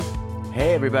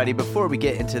Hey everybody, before we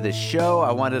get into the show,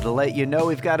 I wanted to let you know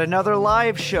we've got another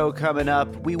live show coming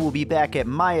up. We will be back at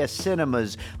Maya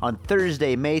Cinemas on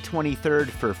Thursday, May 23rd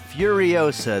for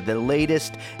Furiosa, the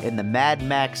latest in the Mad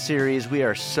Max series. We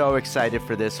are so excited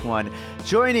for this one.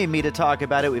 Joining me to talk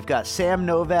about it, we've got Sam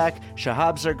Novak,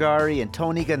 Shahab Zargari, and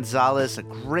Tony Gonzalez. A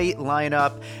great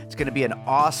lineup. It's going to be an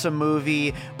awesome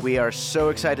movie. We are so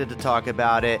excited to talk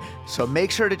about it. So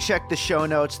make sure to check the show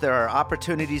notes. There are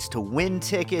opportunities to win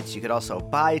tickets. You could also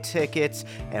buy tickets,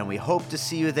 and we hope to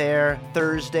see you there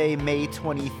Thursday, May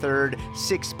 23rd,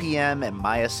 6 p.m. at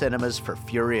Maya Cinemas for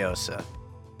Furiosa.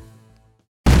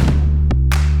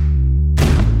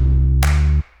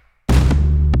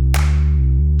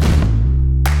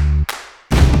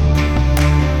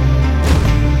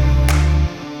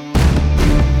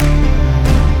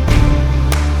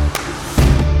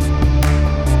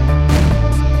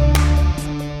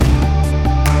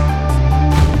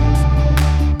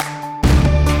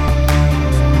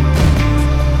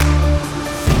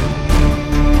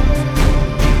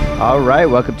 All right,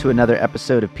 welcome to another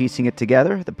episode of Piecing It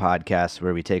Together, the podcast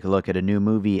where we take a look at a new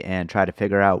movie and try to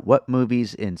figure out what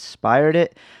movies inspired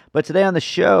it. But today on the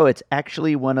show, it's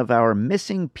actually one of our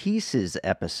Missing Pieces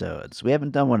episodes. We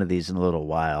haven't done one of these in a little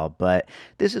while, but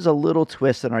this is a little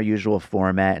twist on our usual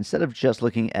format. Instead of just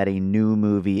looking at a new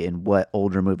movie and what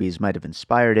older movies might have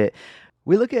inspired it,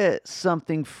 we look at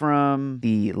something from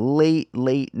the late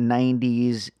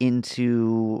 90s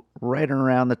into right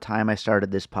around the time I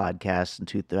started this podcast in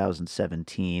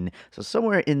 2017. So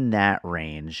somewhere in that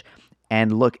range,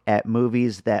 and look at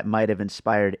movies that might have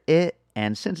inspired it.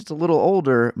 And since it's a little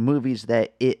older, movies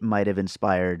that it might have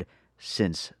inspired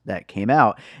since that came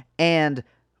out. And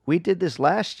we did this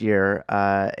last year,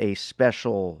 a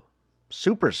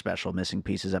super special Missing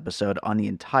Pieces episode on the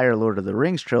entire Lord of the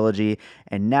Rings trilogy,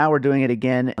 and now we're doing it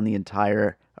again on the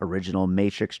entire original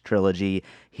Matrix trilogy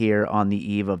here on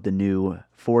the eve of the new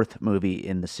fourth movie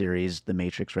in the series, The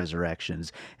Matrix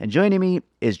Resurrections. And joining me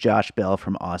is Josh Bell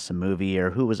from Awesome Movie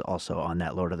Year, who was also on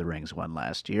that Lord of the Rings one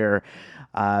last year.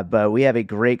 But we have a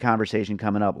great conversation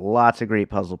coming up, lots of great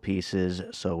puzzle pieces,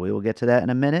 so we will get to that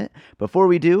in a minute. Before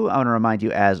we do, I want to remind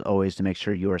you, as always, to make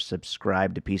sure you are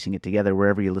subscribed to Piecing It Together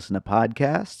wherever you listen to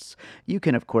podcasts. You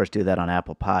can, of course, do that on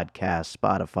Apple Podcasts,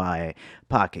 Spotify,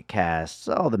 Pocket Casts,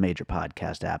 all the major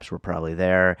podcast apps. We're probably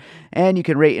there. And you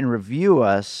can rate and review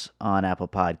us on Apple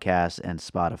Podcasts and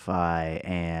Spotify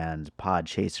and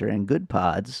Podchaser and Good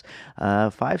Pods.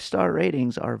 5-star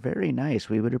ratings are very nice.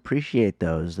 We would appreciate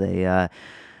those. They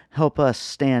help us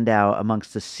stand out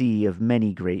amongst the sea of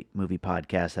many great movie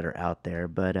podcasts that are out there.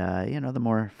 But, the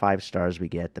more 5 stars we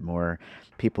get, the more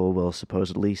people will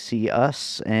supposedly see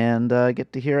us and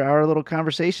get to hear our little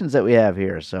conversations that we have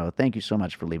here. So thank you so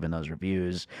much for leaving those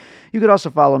reviews. You could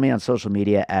also follow me on social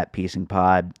media at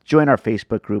PiecingPod. Join our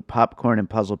Facebook group, Popcorn and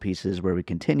Puzzle Pieces, where we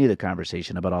continue the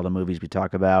conversation about all the movies we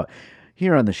talk about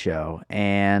here on the show.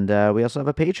 And we also have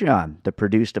a Patreon, the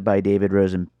Produced by David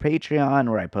Rosen Patreon,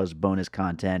 where I post bonus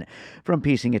content from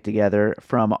Piecing It Together,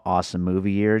 from Awesome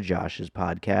Movie Year, Josh's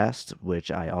podcast, which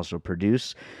I also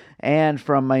produce, and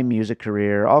from my music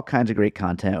career, all kinds of great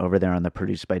content over there on the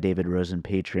Produced by David Rosen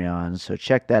Patreon. So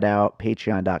check that out,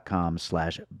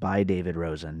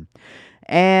 patreon.com/bydavidrosen.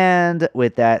 And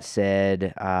with that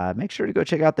said, make sure to go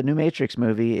check out the new Matrix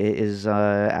movie. It is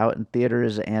out in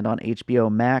theaters and on HBO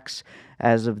Max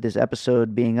as of this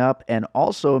episode being up. And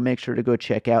also make sure to go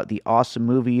check out the Awesome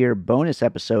Movie Year bonus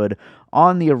episode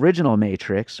on the original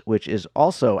Matrix, which is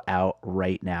also out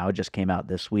right now. It just came out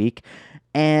this week.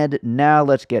 And now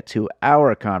let's get to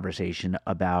our conversation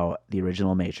about the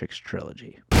original Matrix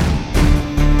trilogy.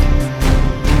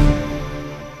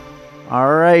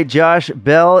 All right, Josh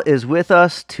Bell is with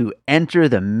us to enter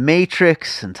the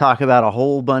Matrix and talk about a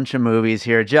whole bunch of movies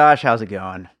here. Josh, how's it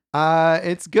going?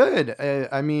 It's good.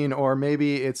 Or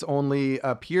maybe it's only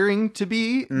appearing to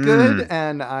be good,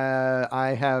 and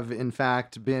I have in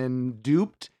fact been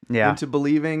duped into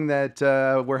believing that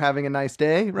we're having a nice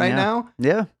day right now.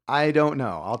 Yeah. I don't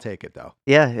know. I'll take it though.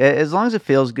 Yeah, as long as it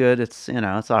feels good, it's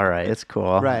it's all right. It's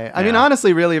cool. Right. I mean,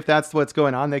 honestly, really, if that's what's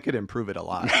going on, they could improve it a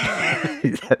lot.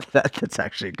 That's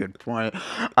actually a good point.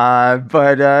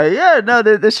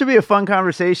 This should be a fun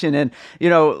conversation. And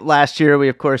last year we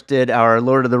of course did our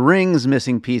Lord of the Rings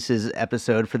Missing Pieces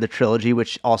episode for the trilogy,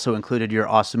 which also included your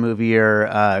Awesome Movie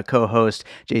Year co-host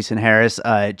Jason Harris.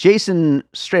 Jason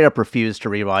straight up refused to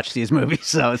rewatch these movies,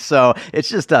 so it's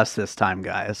just us this time,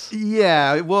 guys.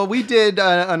 Yeah. Well, well, we did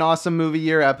an awesome movie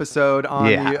year episode on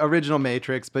the original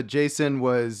Matrix, but Jason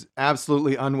was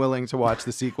absolutely unwilling to watch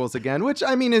the sequels again, which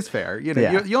I mean is fair. You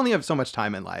know, you only have so much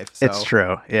time in life. So it's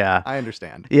true. Yeah. I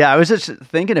understand. Yeah, I was just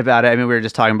thinking about it. I mean, we were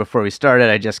just talking before we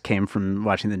started. I just came from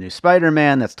watching the new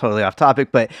Spider-Man. That's totally off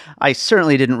topic, but I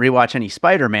certainly didn't rewatch any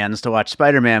Spider-Mans to watch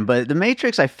Spider-Man. But The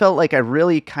Matrix, I felt like I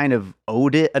really kind of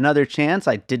owed it another chance.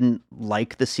 I didn't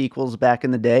like the sequels back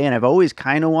in the day, and I've always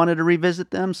kind of wanted to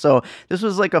revisit them. So this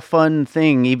was like a fun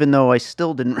thing, even though I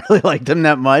still didn't really like them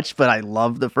that much, but I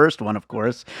loved the first one, of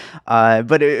course.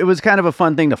 But it was kind of a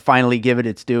fun thing to finally give it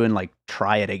its due and like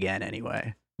try it again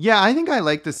anyway. Yeah, I think I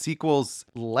like the sequels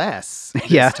less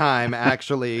this time,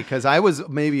 actually, because I was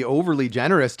maybe overly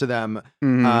generous to them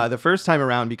the first time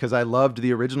around because I loved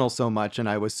the original so much and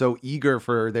I was so eager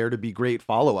for there to be great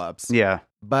follow-ups. Yeah.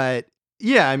 But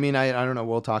yeah, I mean, I don't know.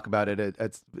 We'll talk about it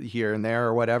at here and there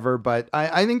or whatever. But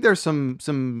I think there's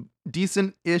some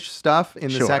decent-ish stuff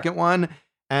in the second one.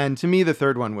 And to me, the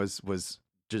third one was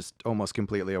just almost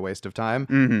completely a waste of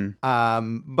time.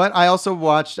 But I also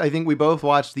I think we both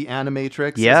watched the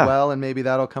Animatrix as well, and maybe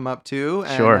that'll come up too.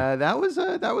 And that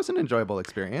was an enjoyable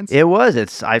experience. It was.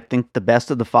 It's, I think, the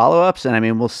best of the follow-ups, and I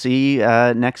mean, we'll see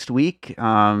next week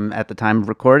at the time of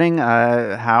recording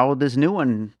how this new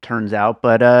one turns out.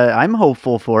 But I'm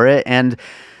hopeful for it, and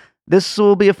this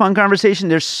will be a fun conversation.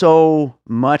 There's so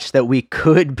much that we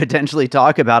could potentially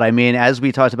talk about. I mean, as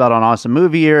we talked about on Awesome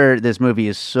Movie Year, this movie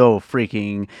is so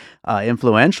freaking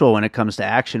influential when it comes to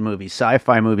action movies,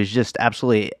 sci-fi movies, just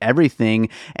absolutely everything.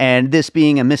 And this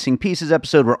being a Missing Pieces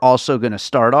episode, we're also going to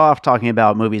start off talking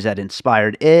about movies that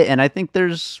inspired it. And I think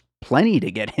there's plenty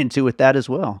to get into with that as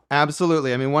well.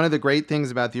 Absolutely. I mean, one of the great things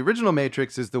about the original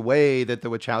Matrix is the way that the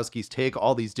Wachowskis take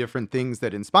all these different things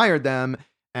that inspired them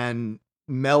and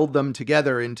meld them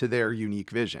together into their unique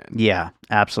vision. Yeah,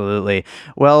 absolutely.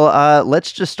 Well,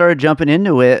 let's just start jumping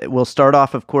into it. We'll start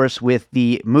off, of course, with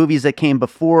the movies that came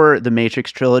before the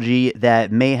Matrix trilogy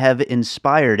that may have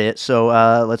inspired it. So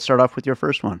let's start off with your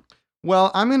first one.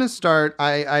 Well, I'm going to start,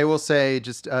 I will say,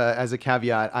 just as a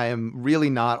caveat, I am really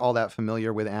not all that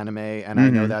familiar with anime, and I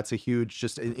know that's a huge,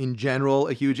 just in general,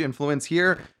 a huge influence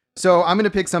here. So I'm going to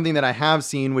pick something that I have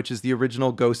seen, which is the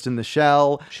original Ghost in the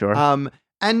Shell. Sure.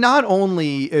 And not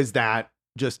only is that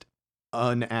just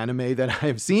an anime that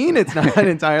I've seen, it's not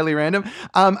entirely random.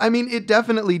 I mean, it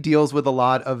definitely deals with a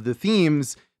lot of the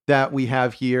themes that we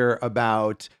have here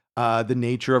about the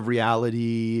nature of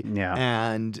reality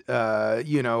and,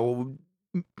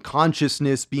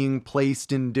 consciousness being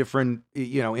placed in different,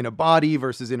 in a body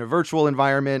versus in a virtual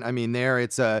environment. I mean, there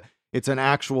it's an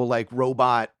actual like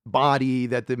robot body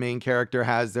that the main character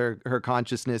has her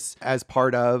consciousness as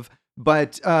part of.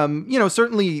 But,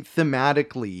 certainly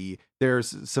thematically,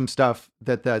 there's some stuff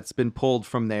that's been pulled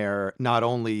from there, not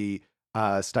only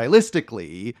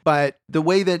stylistically, but the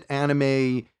way that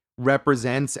anime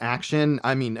represents action.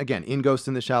 I mean, again, in Ghost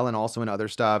in the Shell and also in other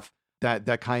stuff,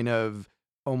 that kind of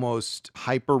almost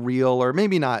hyper real, or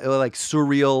maybe not, like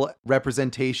surreal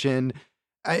representation.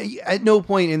 At no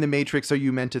point in the Matrix are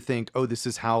you meant to think, oh, this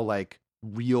is how like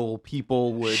real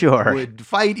people would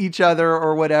fight each other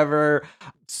or whatever.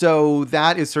 So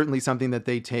that is certainly something that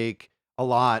they take a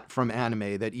lot from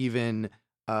anime, that even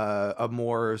a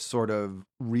more sort of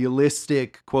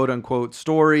realistic, quote unquote,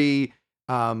 story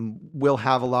will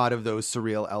have a lot of those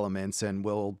surreal elements and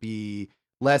will be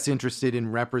less interested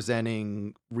in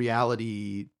representing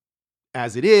reality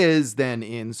as it is than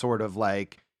in sort of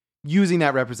like using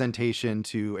that representation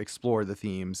to explore the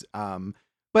themes.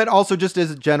 But also just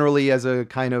as generally as a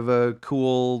kind of a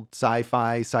cool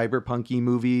sci-fi cyberpunky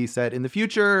movie set in the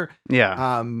future.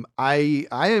 Yeah. I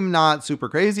am not super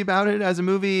crazy about it as a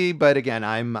movie, but again,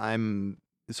 I'm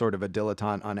sort of a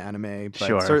dilettante on anime,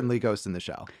 but certainly Ghost in the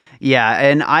Shell. Yeah,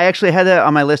 and I actually had that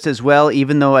on my list as well,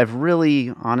 even though I've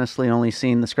really honestly only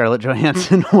seen the Scarlett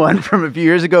Johansson one from a few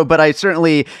years ago, but I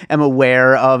certainly am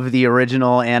aware of the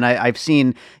original, and I've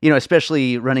seen,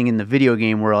 especially running in the video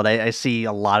game world, I see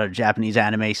a lot of Japanese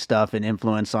anime stuff and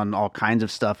influence on all kinds of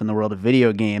stuff in the world of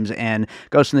video games, and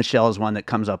Ghost in the Shell is one that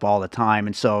comes up all the time,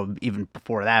 and so even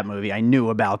before that movie, I knew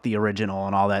about the original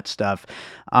and all that stuff.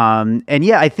 And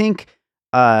yeah, I think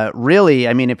really,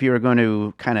 I mean, if you were going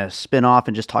to kind of spin off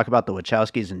and just talk about the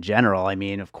Wachowskis in general, I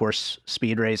mean, of course,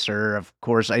 Speed Racer, of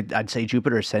course, I'd say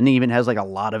Jupiter Ascending even has like a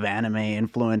lot of anime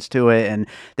influence to it, and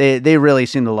they really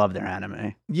seem to love their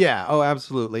anime. Yeah, oh,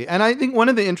 absolutely. And I think one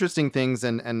of the interesting things,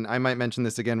 and I might mention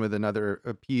this again with another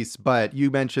piece, but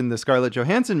you mentioned the Scarlett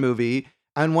Johansson movie,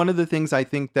 and one of the things I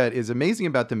think that is amazing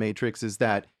about The Matrix is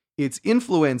that it's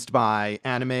influenced by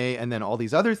anime and then all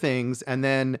these other things. And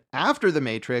then after The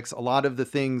Matrix, a lot of the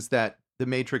things that The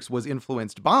Matrix was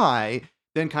influenced by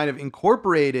then kind of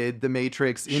incorporated The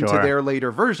Matrix into their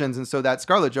later versions. And so that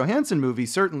Scarlett Johansson movie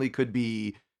certainly could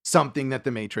be something that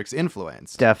The Matrix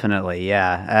influenced. Definitely,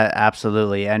 yeah,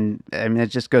 absolutely. And I mean, it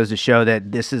just goes to show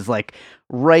that this is like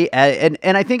right at,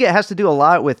 and I think it has to do a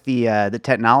lot with the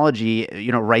technology,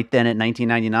 right then at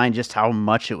 1999, just how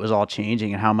much it was all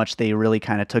changing and how much they really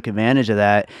kind of took advantage of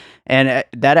that. And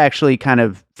that actually kind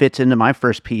of fits into my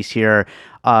first piece here,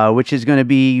 which is going to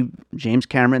be James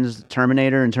Cameron's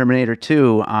Terminator and Terminator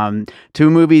 2, two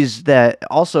movies that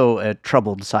also a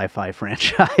troubled sci-fi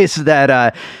franchise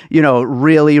that,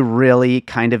 really, really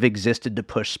kind of existed to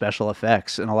push special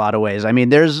effects in a lot of ways. I mean,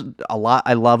 there's a lot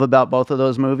I love about both of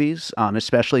those movies,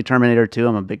 especially Terminator 2.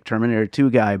 I'm a big Terminator 2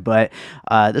 guy, but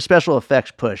the special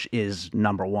effects push is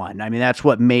number one. I mean, that's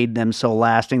what made them so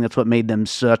lasting. That's what made them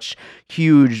such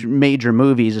huge, major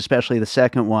movies, especially the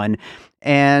second one.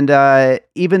 And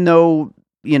even though,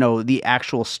 the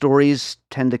actual stories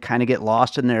tend to kind of get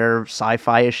lost in their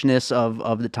sci-fi-ishness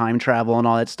of the time travel and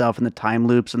all that stuff and the time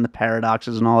loops and the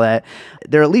paradoxes and all that,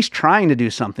 they're at least trying to do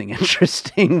something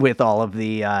interesting with all of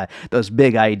the those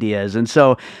big ideas. And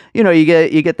so, you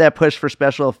get that push for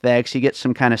special effects, you get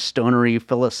some kind of stonery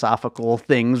philosophical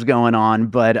things going on,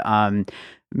 but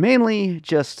mainly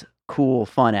just cool,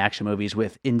 fun action movies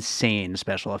with insane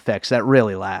special effects that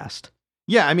really last.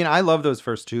 Yeah, I mean, I love those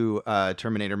first two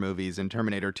Terminator movies, and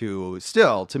Terminator 2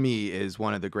 still, to me, is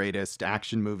one of the greatest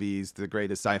action movies, the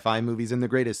greatest sci-fi movies, and the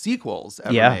greatest sequels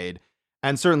ever made,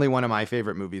 and certainly one of my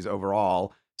favorite movies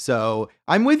overall. So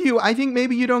I'm with you. I think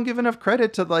maybe you don't give enough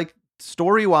credit to, like,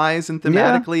 story-wise and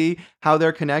thematically how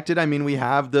they're connected. I mean, we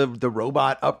have the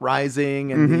robot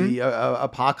uprising and the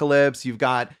apocalypse. You've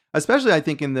got, especially I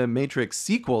think in the Matrix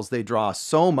sequels, they draw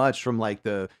so much from, like,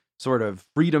 the sort of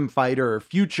freedom fighter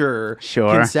future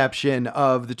conception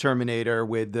of the Terminator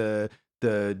with the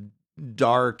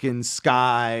darkened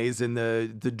skies and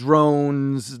the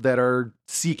drones that are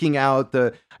seeking out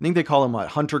I think they call them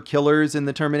hunter killers in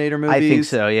the Terminator movies. I think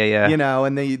so. Yeah.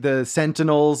 And the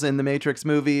Sentinels in the Matrix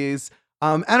movies.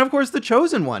 And of course the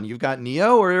Chosen One. You've got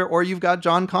Neo or you've got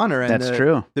John Connor. And that's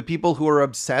true. The people who are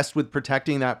obsessed with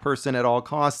protecting that person at all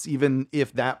costs, even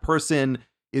if that person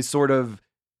is sort of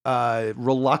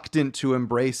reluctant to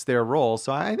embrace their role.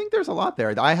 So I think there's a lot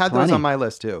there. I had those on my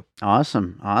list too.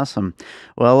 Awesome.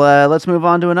 Well, let's move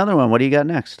on to another one. What do you got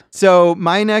next? So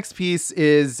my next piece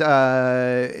is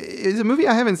a movie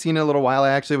I haven't seen in a little while. I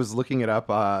actually was looking it up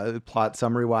plot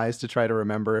summary wise to try to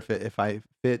remember if I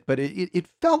fit, but it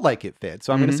felt like it fit.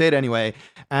 So I'm going to say it anyway.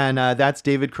 And that's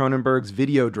David Cronenberg's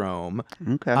Videodrome.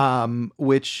 Okay.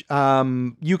 Which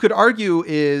you could argue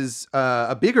is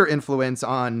a bigger influence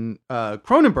on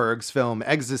Cronenberg's film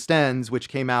Existenz, which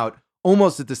came out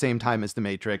almost at the same time as The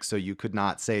Matrix. So you could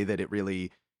not say that it really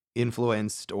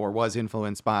influenced or was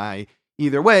influenced by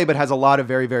either way, but has a lot of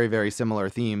very, very, very similar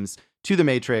themes to The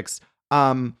Matrix.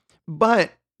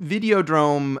 But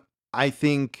Videodrome, I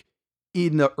think,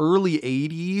 in the early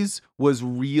 80s was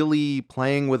really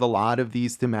playing with a lot of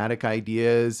these thematic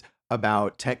ideas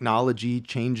about technology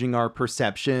changing our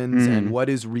perceptions and what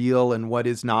is real and what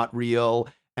is not real.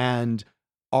 And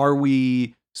are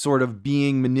we sort of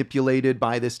being manipulated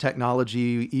by this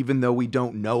technology, even though we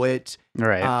don't know it?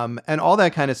 Right. And all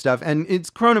that kind of stuff. And it's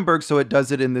Cronenberg, so it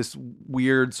does it in this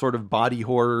weird sort of body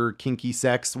horror, kinky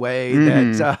sex way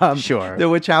that the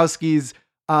Wachowskis,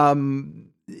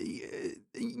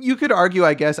 you could argue,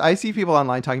 I guess. I see people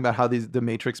online talking about how the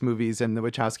Matrix movies and the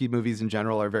Wachowski movies in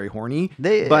general are very horny.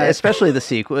 But especially the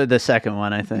sequel, the second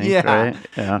one, I think. Yeah. Right?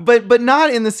 Yeah. But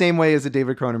not in the same way as a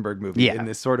David Cronenberg movie. Yeah. In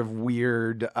this sort of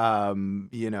weird,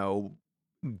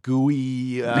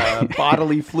 gooey,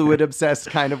 bodily fluid obsessed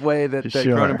kind of way that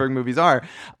Cronenberg movies are.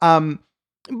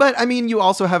 But I mean, you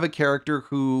also have a character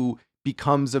who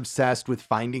becomes obsessed with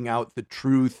finding out the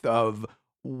truth of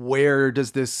where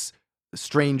does this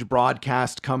strange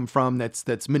broadcast come from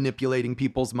that's manipulating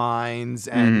people's minds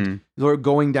and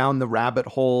going down the rabbit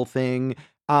hole thing.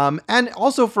 And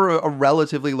also for a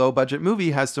relatively low budget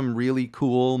movie has some really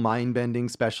cool mind-bending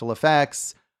special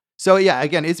effects. So yeah,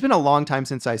 again, it's been a long time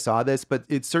since I saw this, but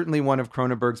it's certainly one of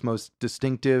Cronenberg's most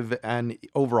distinctive and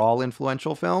overall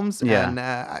influential films. Yeah. And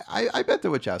I bet the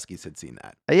Wachowskis had seen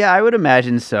that. Yeah, I would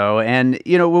imagine so. And,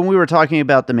 when we were talking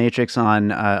about The Matrix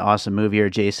on Awesome Movie, or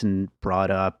Jason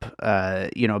brought up,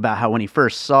 about how when he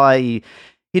first saw it,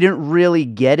 he didn't really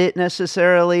get it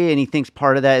necessarily, and he thinks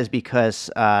part of that is because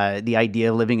the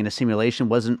idea of living in a simulation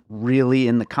wasn't really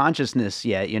in the consciousness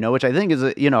yet, which I think is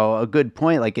a good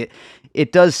point. Like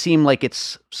it does seem like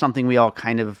it's something we all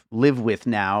kind of live with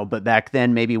now, but back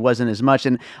then maybe wasn't as much.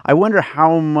 And I wonder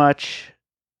how much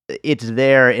it's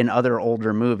there in other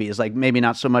older movies, like maybe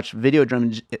not so much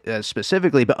Videodrome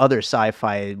specifically, but other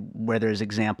sci-fi where there's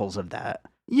examples of that.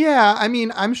 Yeah, I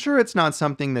mean, I'm sure it's not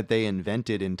something that they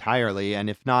invented entirely, and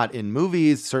if not in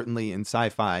movies, certainly in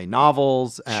sci-fi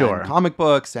novels and comic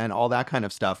books and all that kind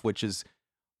of stuff, which is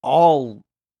all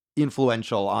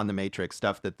influential on the Matrix,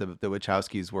 stuff that the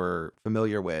Wachowskis were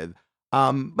familiar with.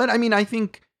 But I mean, I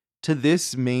think to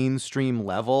this mainstream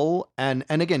level, and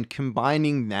again,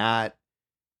 combining that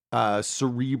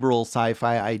cerebral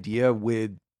sci-fi idea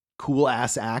with cool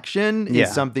ass action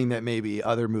is something that maybe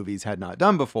other movies had not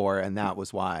done before, and that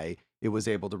was why it was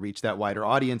able to reach that wider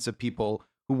audience of people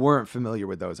who weren't familiar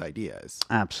with those ideas.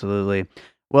 Absolutely.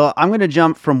 Well, I'm going to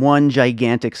jump from one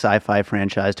gigantic sci-fi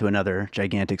franchise to another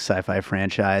gigantic sci-fi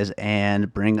franchise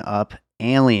and bring up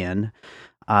Alien.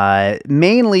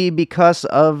 Mainly because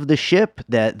of the ship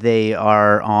that they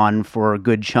are on for a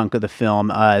good chunk of the film.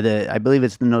 I believe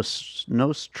it's the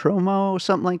Nostromo,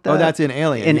 something like that. Oh, that's in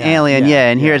Alien. In Alien, yeah.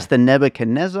 And here it's the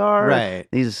Nebuchadnezzar. Right.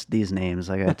 These names,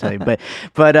 I gotta tell you. But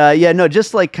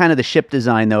just like kind of the ship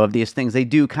design though of these things, they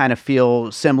do kind of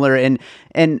feel similar,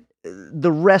 and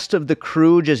the rest of the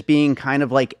crew just being kind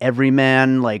of like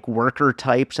everyman, like worker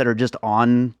types that are just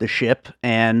on the ship,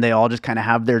 and they all just kind of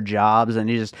have their jobs, and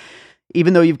you just.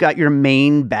 Even though you've got your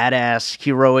main badass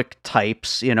heroic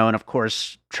types, and of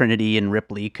course Trinity and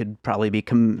Ripley could probably be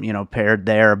paired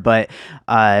there, but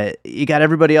you got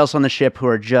everybody else on the ship who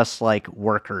are just like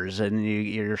workers, and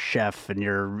your chef and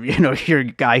your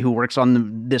guy who works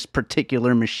on this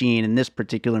particular machine and this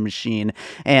particular machine,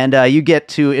 and you get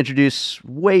to introduce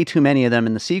way too many of them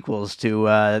in the sequels to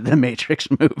the Matrix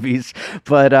movies,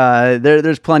 but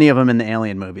there's plenty of them in the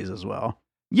Alien movies as well.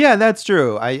 Yeah, that's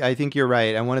true. I think you're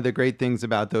right. And one of the great things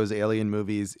about those Alien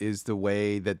movies is the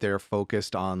way that they're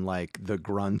focused on like the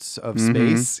grunts of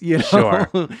space, Sure.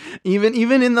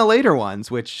 even in the later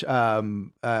ones, which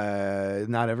not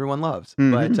everyone loves.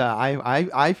 But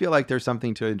I feel like there's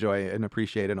something to enjoy and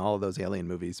appreciate in all of those Alien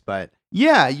movies. But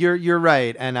yeah, you're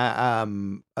right.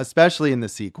 And especially in the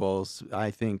sequels,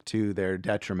 I think to their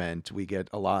detriment, we get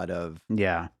a lot of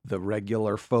the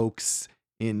regular folks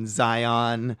in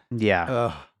Zion.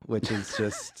 Which is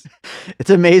just...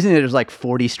 It's amazing that there's like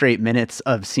 40 straight minutes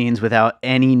of scenes without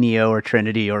any Neo or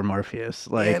Trinity or Morpheus.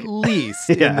 Like at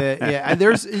least. And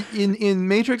there's in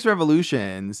Matrix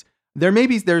Revolutions,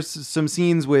 there's some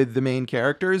scenes with the main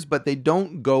characters, but they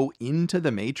don't go into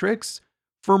the Matrix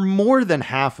for more than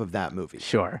half of that movie.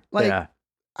 Sure.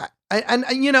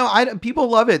 People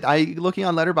love it. Looking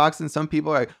on Letterboxd, and some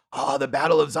people are like, "Oh, the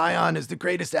Battle of Zion is the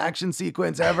greatest action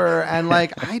sequence ever," and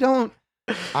like, I don't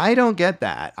get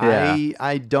that.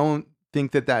 I don't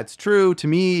think that that's true. To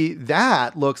me,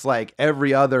 that looks like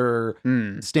every other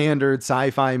standard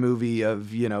sci-fi movie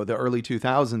of the early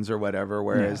 2000s or whatever.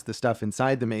 Whereas the stuff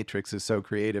inside the Matrix is so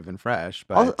creative and fresh.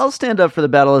 But I'll stand up for the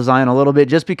Battle of Zion a little bit,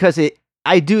 just because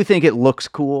I do think it looks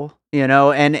cool,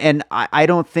 and I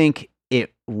don't think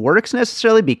it works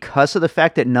necessarily because of the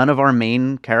fact that none of our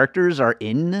main characters are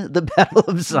in the Battle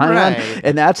of Zion,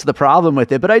 and that's the problem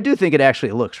with it. But I do think it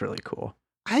actually looks really cool.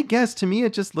 I guess to me,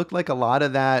 it just looked like a lot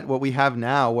of that, what we have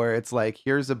now, where it's like,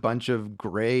 here's a bunch of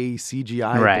gray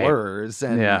CGI blurs.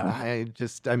 And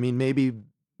I mean, maybe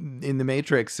in the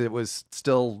Matrix, it was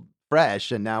still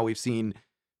fresh. And now we've seen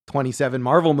 27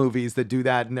 Marvel movies that do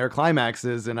that in their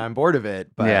climaxes, and I'm bored of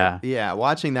it. But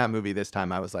watching that movie this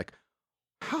time, I was like,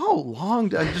 how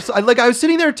long? I was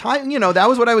sitting there, that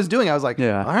was what I was doing. I was like, all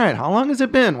right, how long has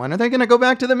it been? When are they going to go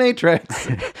back to the Matrix?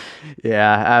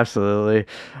 Yeah, absolutely.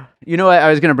 I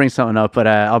was going to bring something up, but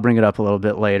I'll bring it up a little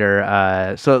bit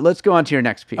later. So let's go on to your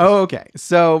next piece. Oh, okay.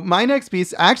 So my next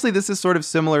piece, actually, this is sort of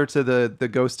similar to the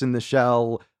Ghost in the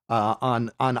Shell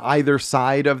on either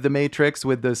side of the Matrix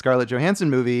with the Scarlett Johansson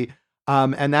movie,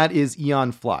 and that is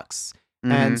Aeon Flux.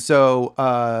 And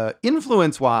so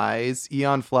influence-wise,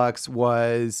 Aeon Flux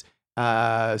was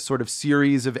a sort of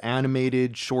series of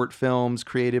animated short films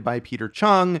created by Peter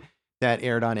Chung that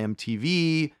aired on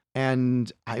MTV.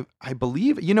 And I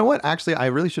believe, actually, I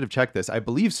really should have checked this. I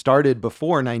believe started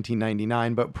before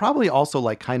 1999, but probably also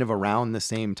like kind of around the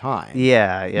same time.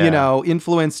 Yeah.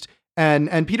 Influenced.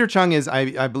 And Peter Chung is,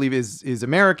 I believe, is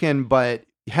American, but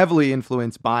heavily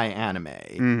influenced by anime.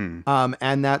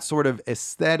 And that sort of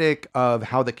aesthetic of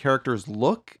how the characters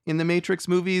look in the Matrix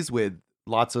movies with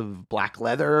lots of black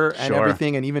leather and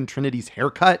everything, and even Trinity's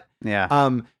haircut.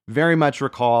 Very much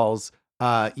recalls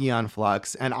Aeon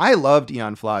Flux. And I loved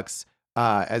Aeon Flux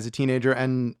as a teenager.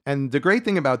 And the great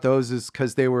thing about those is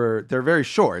because they're very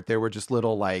short. They were just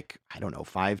little,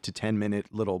 5 to 10 minute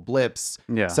little blips.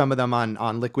 Some of them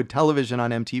on liquid television on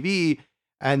MTV.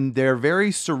 and they're very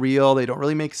surreal. They don't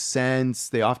really make sense.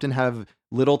 They often have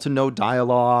little to no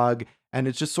dialogue, and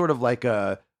it's just sort of like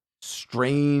a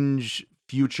strange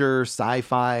future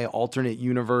sci-fi alternate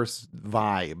universe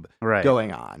vibe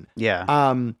going on. Yeah.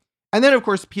 And then, of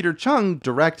course, Peter Chung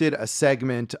directed a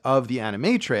segment of The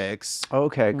Animatrix.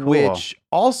 Okay, cool. Which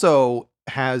also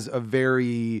has a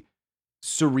very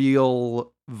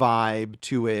surreal vibe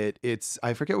to it.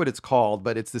 I forget what it's called,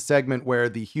 but it's the segment where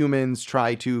the humans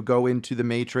try to go into the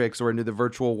Matrix or into the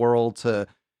virtual world to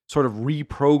sort of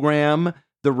reprogram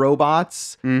the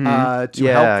robots to help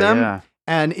them. Yeah.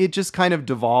 And it just kind of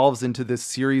devolves into this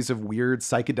series of weird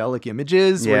psychedelic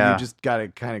images where you just got to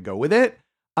kind of go with it.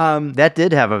 That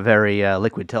did have a very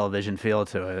Liquid Television feel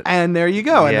to it. And there you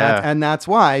go. And that's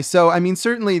why. So, I mean,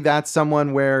 certainly that's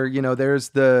someone where, there's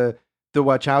the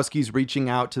Wachowskis reaching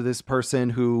out to this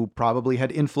person who probably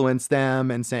had influenced them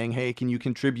and saying, hey, can you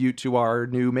contribute to our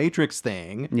new Matrix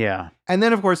thing? Yeah. And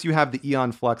then, of course, you have the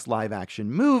Aeon Flux live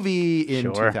action movie in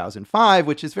 2005,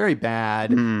 which is very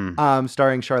bad,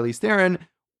 starring Charlize Theron,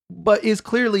 but is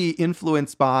clearly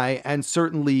influenced by and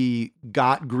certainly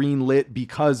got greenlit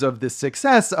because of the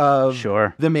success of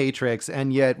The Matrix,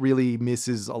 and yet really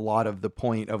misses a lot of the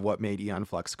point of what made Aeon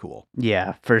Flux cool.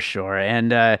 Yeah, for sure.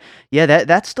 And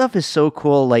that stuff is so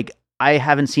cool. Like, I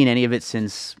haven't seen any of it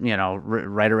since,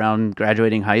 right around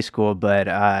graduating high school, but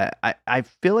I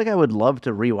feel like I would love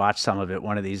to rewatch some of it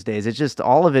one of these days. It's just,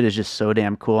 all of it is just so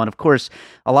damn cool. And of course,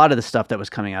 a lot of the stuff that was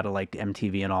coming out of like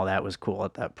MTV and all that was cool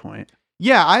at that point.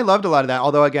 Yeah, I loved a lot of that.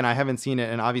 Although, again, I haven't seen it.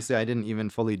 And obviously, I didn't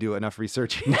even fully do enough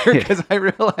research here because I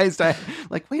realized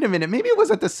wait a minute, maybe it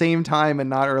was at the same time and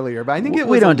not earlier. But I think it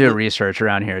was. We don't do research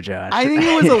around here, Josh. I think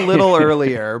it was a little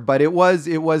earlier, but it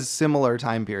was similar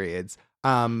time periods.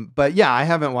 But yeah, I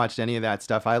haven't watched any of that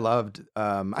stuff. I loved,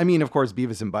 of course,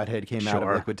 Beavis and Butthead came out of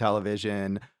Liquid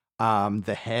Television.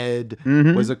 The Head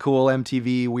was a cool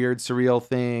MTV weird surreal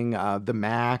thing. The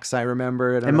Max, I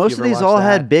remember. And most of these all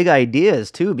had big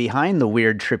ideas too behind the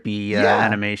weird trippy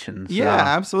animations. So. Yeah,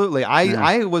 absolutely.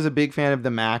 I was a big fan of the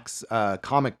Max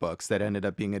comic books that ended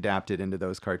up being adapted into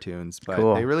those cartoons,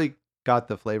 but they really got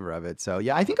the flavor of it. So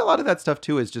yeah, I think a lot of that stuff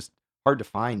too is just hard to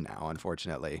find now,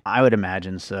 unfortunately. I would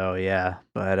imagine so, yeah.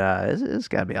 But it's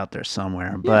got to be out there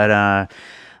somewhere. Yeah. But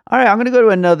all right, I'm going to go to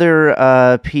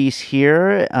another piece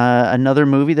here, another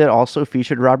movie that also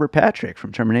featured Robert Patrick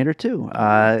from Terminator 2.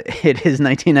 It is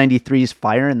 1993's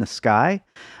Fire in the Sky,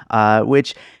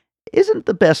 which isn't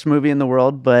the best movie in the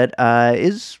world, but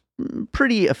is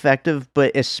pretty effective,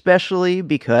 but especially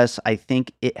because I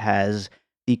think it has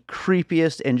the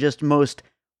creepiest and just most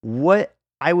what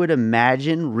I would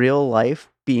imagine real life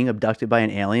being abducted by an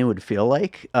alien would feel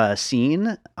like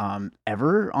scene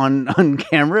ever on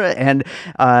camera. And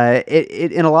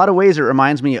it in a lot of ways, it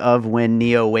reminds me of when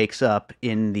Neo wakes up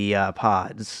in the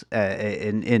pods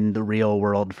in the real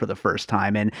world for the first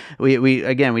time. And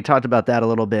we talked about that a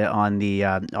little bit on the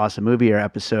Awesome Movie Year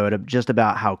episode of just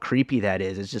about how creepy that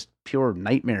is. It's just pure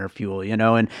nightmare fuel,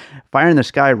 and Fire in the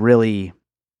Sky really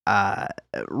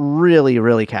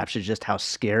really captures just how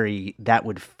scary that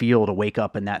would feel to wake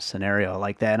up in that scenario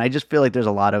like that. And I just feel like there's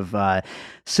a lot of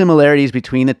similarities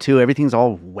between the two. Everything's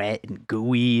all wet and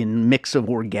gooey and mix of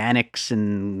organics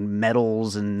and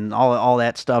metals and all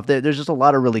that stuff. There's just a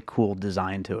lot of really cool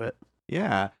design to it.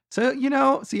 Yeah. So,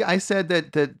 see, I said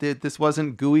that this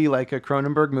wasn't gooey like a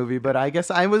Cronenberg movie, but I guess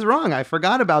I was wrong. I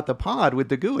forgot about the pod with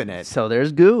the goo in it. So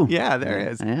there's goo. Yeah, there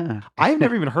is. Yeah. I've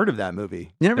never even heard of that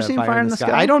movie. You never seen Fire in the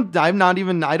Sky? I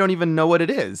don't even know what it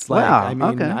is. Like, wow. I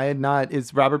mean, okay. I had not,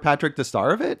 is Robert Patrick the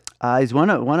star of it? He's one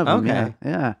of them. Okay.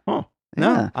 Yeah. Oh,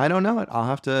 no, I don't know it. I'll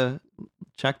have to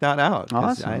check that out.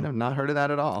 Awesome. I have not heard of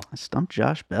that at all. I stumped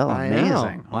Josh Bell.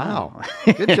 Amazing. Wow.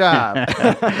 Good job.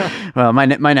 Well, my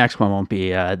next one won't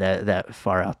be that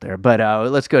far out there, but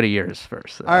let's go to yours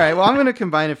first. All right. Well, I'm going to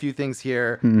combine a few things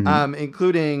here,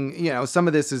 including, some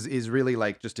of this is really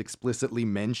like just explicitly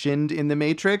mentioned in The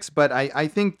Matrix, but I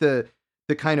think the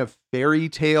kind of fairy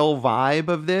tale vibe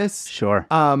of this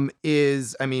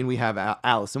is, we have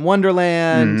Alice in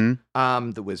Wonderland,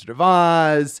 The Wizard of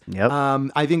Oz. Yep.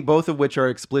 I think both of which are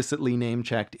explicitly name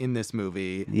checked in this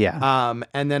movie. Yeah.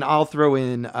 And then I'll throw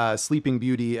in Sleeping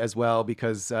Beauty as well,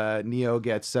 because Neo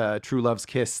gets True Love's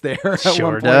kiss there at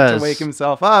one point to wake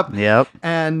himself up. Yep.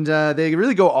 And they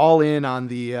really go all in on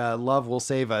the love will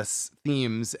save us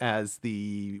themes as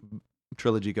the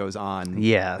trilogy goes on.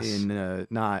 Yes. In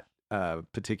not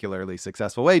particularly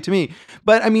successful way to me,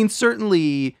 but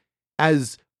certainly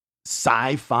as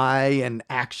sci-fi and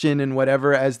action and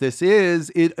whatever as this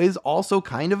is, it is also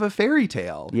kind of a fairy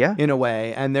tale in a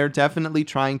way, and they're definitely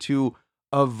trying to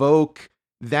evoke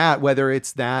that, whether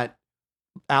it's that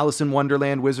Alice in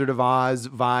Wonderland, Wizard of Oz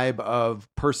vibe of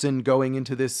person going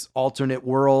into this alternate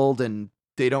world and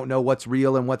they don't know what's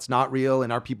real and what's not real,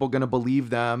 and are people going to believe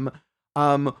them?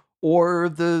 Or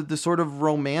the sort of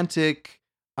romantic,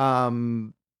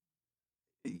 fairy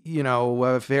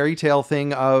tale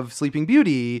thing of Sleeping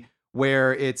Beauty,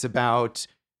 where it's about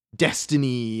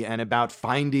destiny and about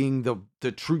finding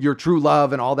your true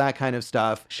love and all that kind of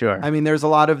stuff. Sure. I mean, there's a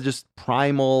lot of just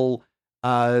primal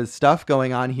stuff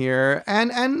going on here,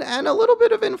 and a little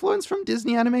bit of influence from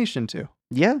Disney animation too.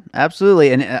 Yeah,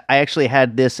 absolutely. And I actually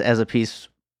had this as a piece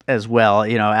as well,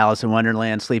 Alice in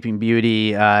Wonderland, Sleeping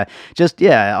Beauty, all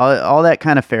that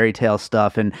kind of fairy tale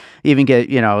stuff. And even get,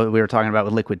 we were talking about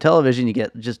with Liquid Television, you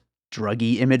get just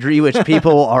druggy imagery, which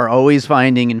people are always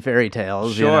finding in fairy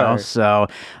tales, Sure. So,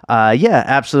 yeah,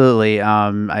 absolutely.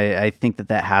 I think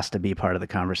that has to be part of the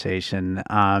conversation.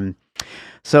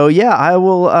 So yeah, I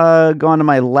will go on to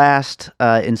my last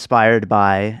inspired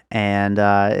by, and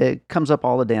it comes up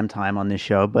all the damn time on this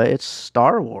show, but it's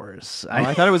Star Wars.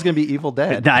 I thought it was going to be Evil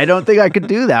Dead. I don't think I could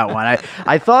do that one.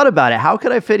 I thought about it. How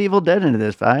could I fit Evil Dead into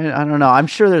this? I don't know. I'm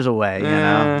sure there's a way,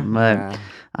 But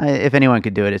if anyone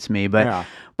could do it, it's me.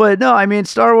 But no, I mean,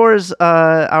 Star Wars,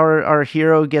 our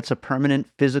hero gets a permanent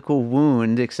physical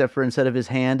wound, except for instead of his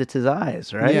hand, it's his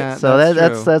eyes, right? Yeah, so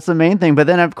that's the main thing. But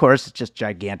then, of course, it's just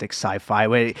gigantic sci-fi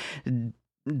where it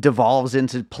devolves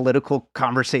into political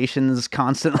conversations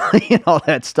constantly and all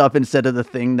that stuff instead of the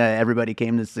thing that everybody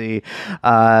came to see.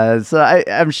 So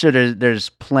I'm sure there's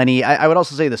plenty. I would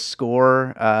also say the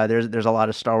score. There's a lot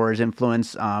of Star Wars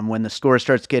influence when the score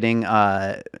starts getting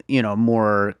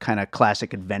more kind of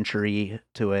classic adventure-y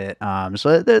to it.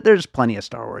 So there's plenty of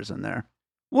Star Wars in there.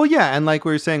 Well, yeah, and like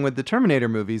we were saying with the Terminator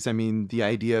movies, I mean, the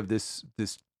idea of this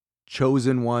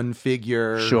chosen one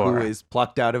figure who is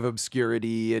plucked out of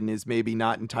obscurity and is maybe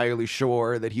not entirely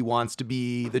sure that he wants to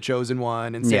be the chosen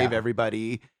one and save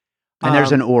everybody. And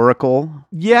there's an oracle.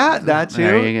 Yeah, that too.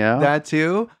 There you go. That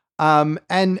too.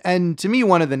 And to me,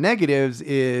 one of the negatives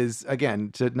is,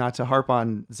 again, not to harp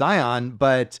on Zion,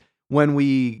 but when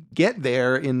we get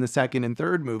there in the second and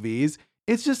third movies,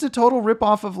 it's just a total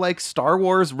ripoff of like Star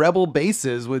Wars Rebel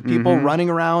bases with people running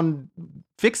around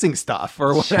fixing stuff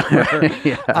or whatever.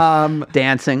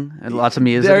 Dancing and lots of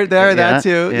music. That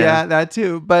too. Yeah, that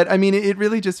too. But I mean, it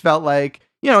really just felt like,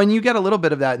 and you get a little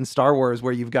bit of that in Star Wars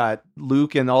where you've got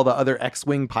Luke and all the other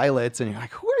X-Wing pilots and you're like,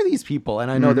 who are these people?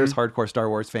 And I know there's hardcore Star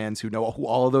Wars fans who know who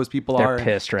all of those people They're are.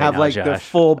 Pissed right have now, like Josh. the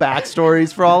full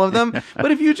backstories for all of them.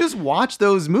 But if you just watch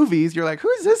those movies, you're like,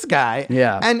 who's this guy?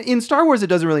 Yeah. And in Star Wars, it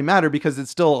doesn't really matter because it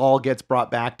still all gets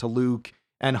brought back to Luke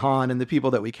and Han and the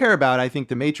people that we care about. I think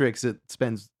The Matrix, it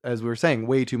spends, as we were saying,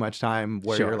 way too much time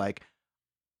where you're like,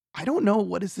 I don't know,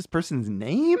 what is this person's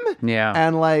name? Yeah.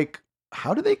 And like,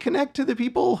 how do they connect to the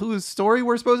people whose story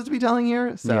we're supposed to be telling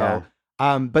here? So,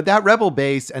 but that rebel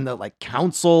base and the like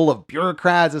council of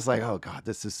bureaucrats, it's like, oh God,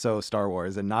 this is so Star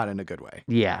Wars and not in a good way.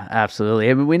 Yeah, absolutely.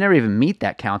 I mean, we never even meet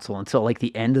that council until like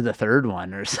the end of the third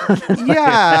one or something.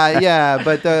 Yeah.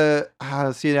 But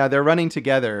they're running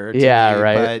together.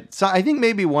 Right. But so I think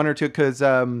maybe one or two, because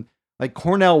like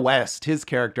Cornel West, his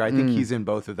character, I think he's in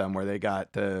both of them where they got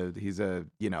he's a,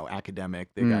 academic.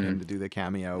 They got him to do the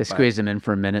cameo. They squeezed him in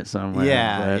for a minute somewhere.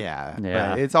 Yeah.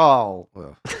 But it's all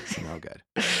no good.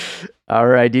 All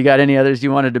right. Do you got any others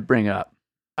you wanted to bring up?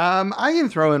 I can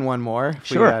throw in one more. If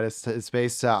sure. We got a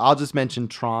space. I'll just mention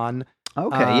Tron.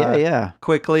 Okay.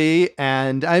 Quickly.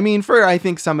 And I mean, for I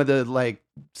think some of the like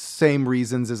same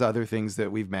reasons as other things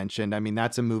that we've mentioned. I mean,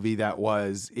 that's a movie that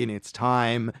was in its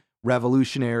time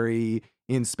revolutionary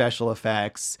in special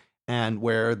effects, and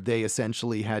where they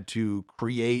essentially had to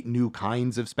create new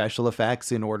kinds of special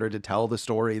effects in order to tell the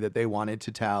story that they wanted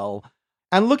to tell.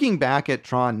 And looking back at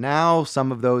Tron now,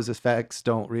 some of those effects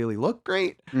don't really look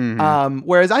great.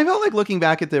 Whereas I felt like looking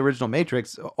back at the original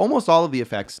Matrix, almost all of the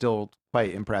effects still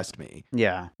quite impressed me.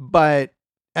 Yeah. But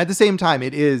at the same time,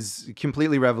 it is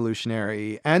completely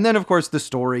revolutionary. And then, of course, the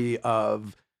story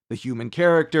of the human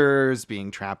characters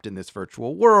being trapped in this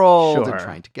virtual world and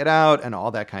trying to get out and all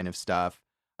that kind of stuff.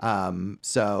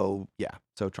 So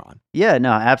Tron. Yeah,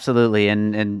 no, absolutely.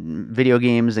 And video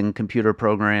games and computer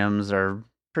programs are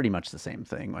pretty much the same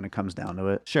thing when it comes down to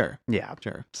it. Sure. Yeah.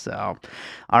 Sure. So,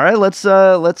 all right, let's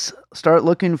start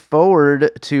looking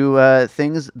forward to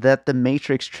things that the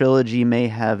Matrix trilogy may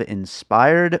have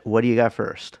inspired. What do you got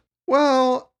first?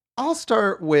 Well, I'll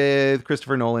start with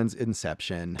Christopher Nolan's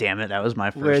Inception. Damn it, that was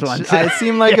my first one. It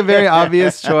seemed like a very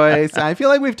obvious choice. I feel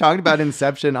like we've talked about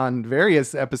Inception on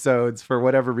various episodes for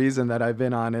whatever reason that I've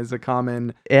been on as a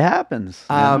common. It happens.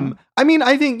 I mean,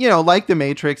 I think, like The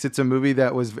Matrix, it's a movie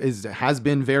that has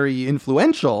been very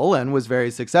influential and was very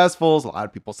successful. A lot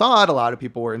of people saw it. A lot of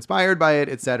people were inspired by it,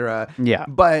 etc. Yeah.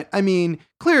 But I mean,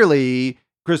 clearly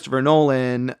Christopher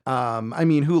Nolan,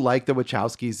 who, like the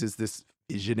Wachowskis, is this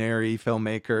visionary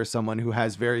filmmaker, someone who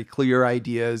has very clear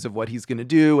ideas of what he's going to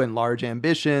do and large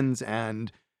ambitions,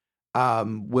 and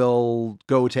will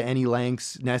go to any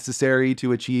lengths necessary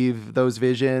to achieve those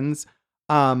visions.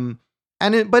 But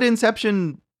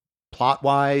Inception,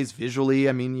 plot-wise, visually,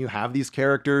 I mean, you have these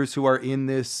characters who are in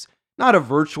this, not a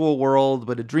virtual world,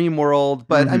 but a dream world.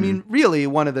 But I mean, really,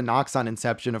 one of the knocks on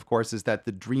Inception, of course, is that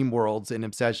the dream worlds in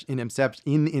Inception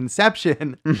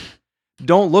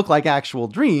don't look like actual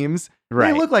dreams.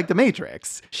 Right. They look like The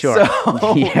Matrix. Sure.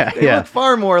 So they look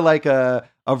far more like a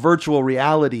virtual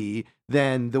reality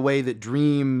than the way that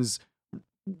dreams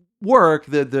work,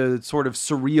 the sort of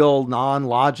surreal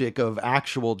non-logic of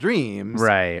actual dreams.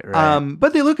 Right.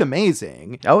 But they look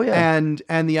amazing. Oh, yeah.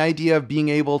 And the idea of being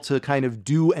able to kind of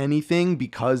do anything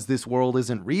because this world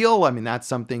isn't real, I mean, that's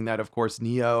something that, of course,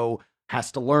 Neo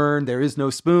has to learn. There is no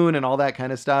spoon and all that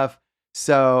kind of stuff.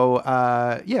 So,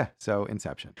 so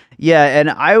Inception. Yeah, and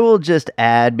I will just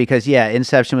add, because,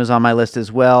 Inception was on my list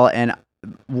as well, and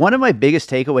one of my biggest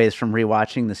takeaways from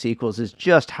rewatching the sequels is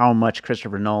just how much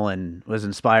Christopher Nolan was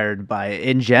inspired by,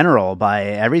 in general, by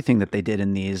everything that they did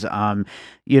in these.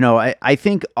 I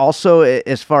think also,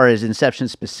 as far as Inception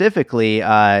specifically,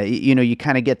 you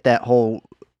kind of get that whole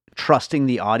trusting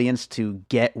the audience to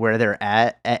get where they're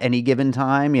at any given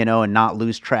time, and not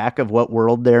lose track of what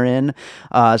world they're in.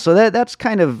 So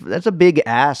that's a big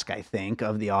ask, I think,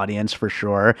 of the audience for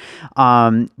sure.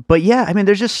 But yeah, I mean,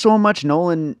 there's just so much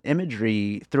Nolan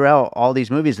imagery throughout all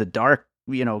these movies, the dark,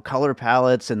 color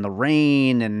palettes and the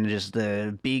rain and just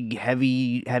the big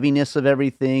heaviness of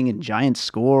everything and giant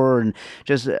score. And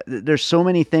just, there's so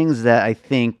many things that I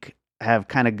think have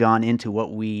kind of gone into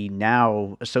what we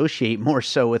now associate more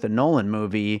so with a Nolan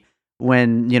movie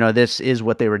when, this is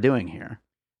what they were doing here.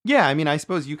 Yeah, I mean, I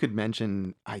suppose you could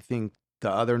mention, I think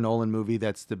the other Nolan movie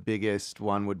that's the biggest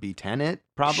one would be Tenet,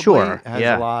 probably. Sure, It has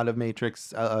a lot of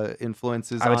Matrix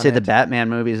influences. I would say the Batman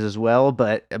movies as well,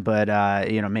 but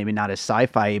maybe not as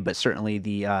sci-fi, but certainly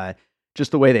the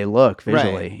just the way they look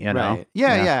visually, Right.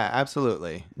 Yeah,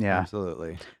 absolutely. Yeah.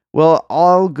 Absolutely. Well,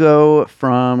 I'll go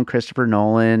from Christopher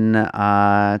Nolan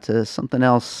to something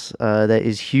else that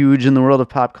is huge in the world of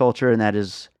pop culture, and that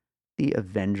is the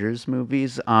Avengers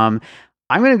movies. I'm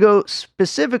going to go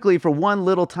specifically for one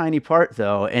little tiny part,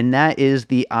 though, and that is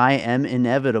the "I am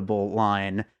inevitable"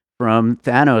 line from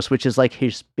Thanos, which is like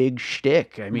his big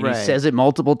shtick. I mean, He says it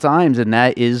multiple times, and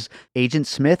that is Agent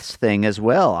Smith's thing as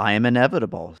well. I am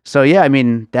inevitable. So yeah, I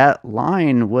mean, that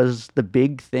line was the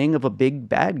big thing of a big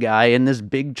bad guy in this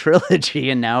big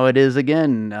trilogy, and now it is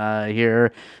again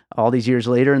here all these years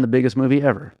later in the biggest movie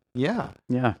ever. Yeah.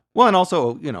 Well, and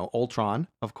also, Ultron,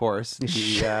 of course,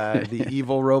 the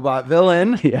evil robot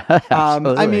villain. Yeah,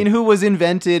 absolutely. Who was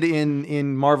invented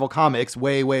in Marvel Comics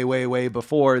way, way, way, way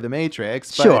before The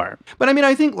Matrix. But, sure. But I mean,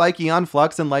 I think like Aeon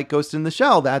Flux and like Ghost in the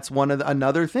Shell, that's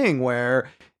another thing where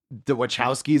the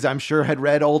Wachowskis, I'm sure, had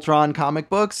read Ultron comic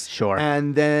books. Sure.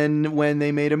 And then when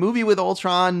they made a movie with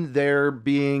Ultron, they're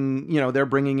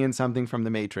bringing in something from The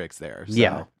Matrix there. So.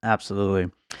 Yeah,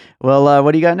 absolutely. Well,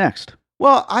 what do you got next?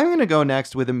 Well, I'm going to go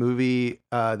next with a movie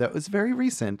that was very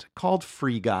recent called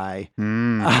Free Guy,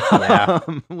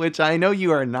 which I know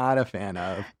you are not a fan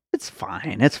of. It's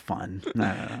fine. It's fun.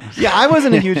 Yeah, I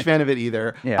wasn't a huge fan of it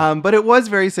either. Yeah. But it was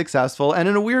very successful. And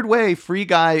in a weird way, Free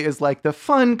Guy is like the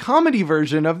fun comedy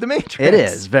version of The Matrix. It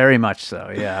is, very much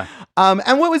so, yeah.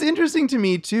 And what was interesting to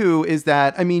me, too, is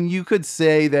that, I mean, you could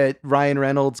say that Ryan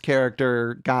Reynolds'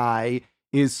 character, Guy,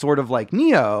 is sort of like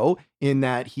Neo in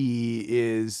that he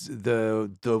is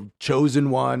the chosen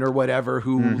one or whatever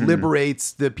who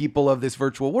liberates the people of this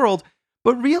virtual world.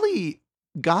 But really,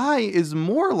 Guy is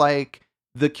more like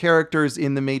the characters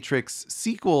in the Matrix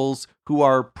sequels who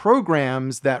are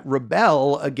programs that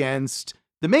rebel against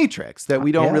the Matrix, that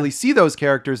we don't really see those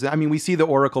characters. I mean, we see the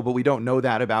Oracle, but we don't know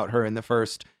that about her in the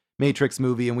first Matrix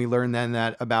movie. And we learn then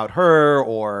that about her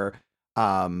or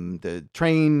the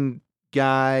train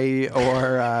guy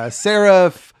or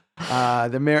Seraph,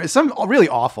 some really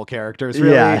awful characters,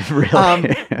 really. Yeah,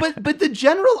 really. But the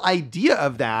general idea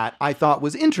of that I thought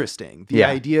was interesting. The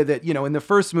idea that, in the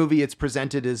first movie, it's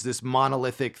presented as this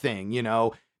monolithic thing,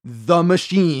 the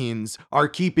machines are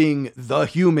keeping the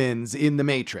humans in the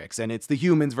Matrix, and it's the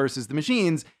humans versus the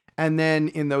machines. And then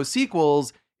in those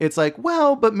sequels, it's like,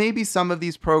 well, but maybe some of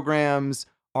these programs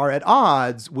are at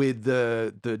odds with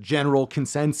the general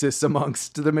consensus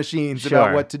amongst the machines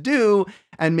about what to do.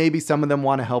 And maybe some of them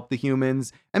want to help the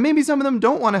humans. And maybe some of them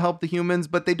don't want to help the humans,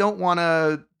 but they don't want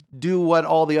to do what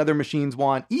all the other machines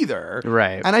want either.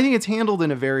 Right. And I think it's handled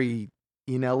in a very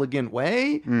inelegant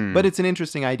way, but it's an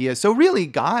interesting idea. So really,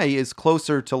 Guy is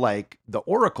closer to like the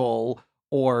Oracle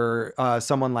or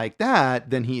someone like that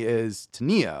than he is to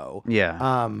Neo.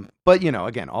 Yeah. But,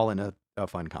 again, all in a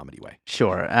fun comedy way.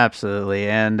 Sure, absolutely.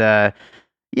 And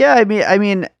yeah, I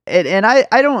mean, and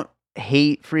I don't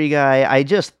hate Free Guy. I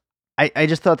just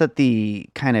thought that the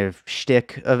kind of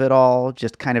shtick of it all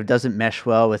just kind of doesn't mesh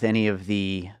well with any of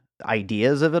the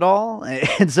ideas of it all,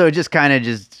 and so it just kind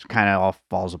of all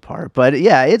falls apart. But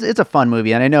yeah, it's a fun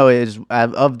movie, and I know it is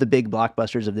of the big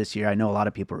blockbusters of this year. I know a lot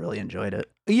of people really enjoyed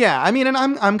it. Yeah, I mean, and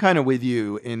I'm kind of with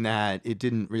you in that it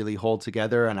didn't really hold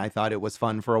together, and I thought it was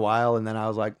fun for a while, and then I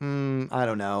was like, I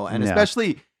don't know, and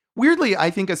especially weirdly, I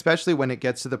think especially when it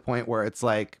gets to the point where it's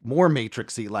like more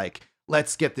Matrixy, like,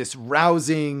 let's get this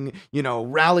rousing,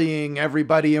 rallying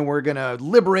everybody and we're going to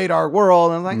liberate our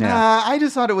world. And I'm like, nah, I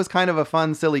just thought it was kind of a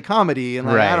fun, silly comedy. And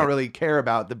I don't really care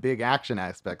about the big action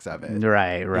aspects of it.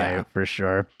 Right, for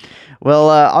sure. Well,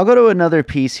 I'll go to another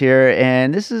piece here.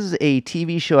 And this is a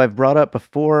TV show I've brought up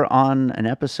before on an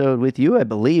episode with you, I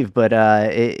believe. But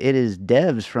it is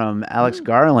Devs from Alex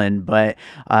Garland. But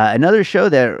another show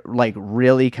that like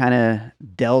really kind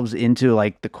of delves into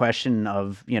like the question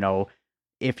of,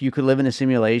 if you could live in a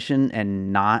simulation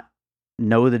and not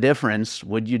know the difference,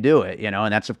 would you do it?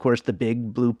 And that's, of course, the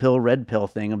big blue pill, red pill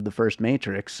thing of the first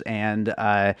Matrix. And,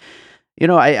 I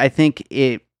think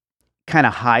it kind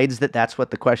of hides that that's what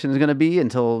the question is going to be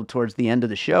until towards the end of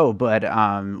the show. But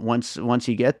once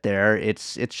you get there,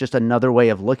 it's just another way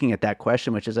of looking at that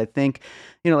question, which is, I think,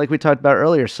 like we talked about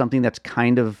earlier, something that's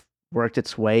kind of worked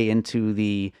its way into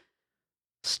the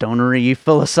stonery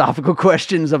philosophical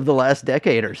questions of the last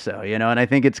decade or so, and I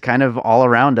think it's kind of all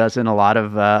around us in a lot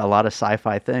of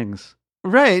sci-fi things.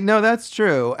 Right. No, that's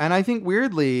true. And I think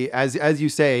weirdly, as you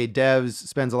say, Devs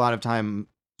spends a lot of time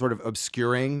sort of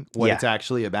obscuring what it's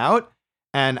actually about.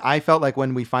 And I felt like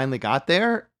when we finally got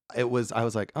there, I was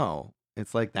like, oh,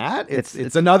 it's like that.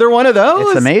 It's another one of those.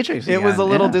 It's the Matrix. It was a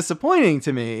little disappointing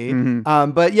to me.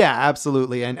 Mm-hmm. But yeah,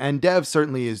 absolutely. And Dev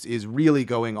certainly is really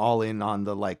going all in on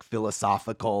the like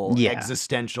philosophical,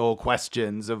 existential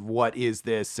questions of what is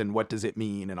this and what does it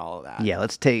mean and all of that. Yeah,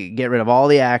 let's get rid of all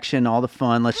the action, all the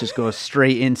fun. Let's just go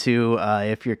straight into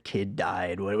if your kid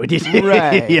died, what would you do?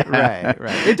 Right.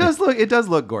 It does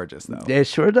look gorgeous though. It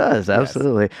sure does.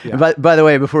 Absolutely. Yes. Yeah. By the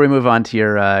way, before we move on to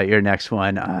your next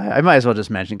one, I might as well just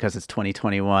mention because it's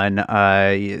 2021,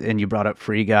 and you brought up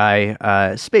Free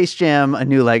Guy. Space Jam: A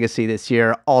New Legacy this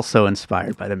year, also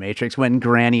inspired by The Matrix when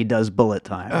Granny does bullet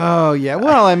time. Oh yeah,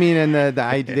 well, I mean, and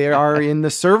they are in the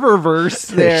serververse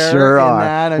there. They sure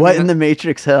are. What in the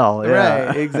Matrix hell? Yeah.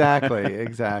 Right,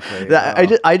 exactly.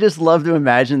 I just love to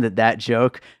imagine that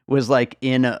joke was like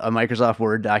in a Microsoft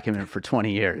Word document for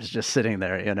 20 years, just sitting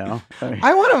there,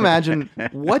 I want to imagine,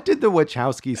 what did the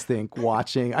Wachowskis think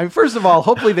watching? I mean, first of all,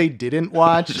 hopefully they didn't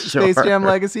watch Space Jam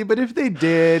Legacy, but if they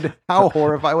did, how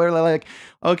horrified. We're like,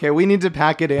 okay, we need to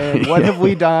pack it in. What have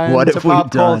we done to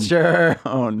pop culture?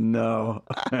 Oh, no.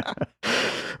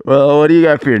 Well, what do you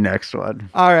got for your next one?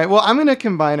 All right. Well, I'm going to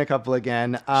combine a couple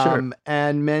again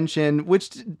and mention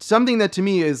something that to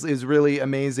me is really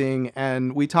amazing.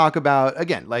 And we talk about,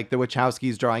 again, like the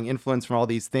Wachowskis drawing influence from all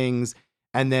these things,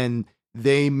 and then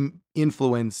they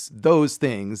influence those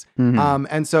things. Mm-hmm.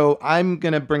 And so I'm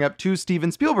going to bring up two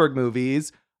Steven Spielberg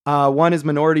movies. One is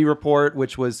Minority Report,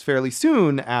 which was fairly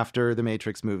soon after the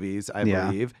Matrix movies, I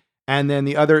believe. And then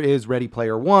the other is Ready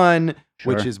Player One,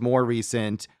 which is more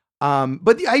recent.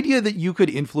 But the idea that you could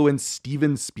influence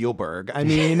Steven Spielberg, I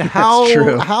mean,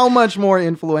 how much more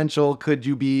influential could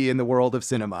you be in the world of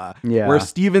cinema? Yeah. Where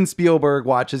Steven Spielberg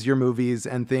watches your movies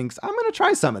and thinks, I'm going to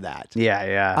try some of that.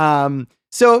 Yeah.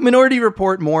 So Minority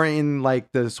Report more in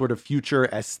like the sort of future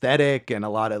aesthetic and a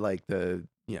lot of like the,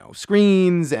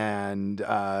 screens and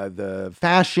the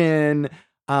fashion.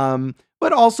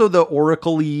 But also the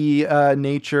oracle-y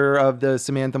nature of the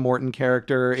Samantha Morton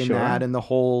character in that, and the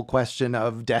whole question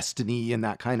of destiny and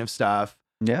that kind of stuff.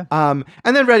 Yeah. And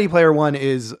then Ready Player One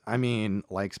is, I mean,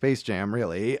 like Space Jam,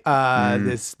 really.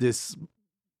 This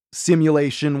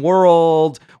simulation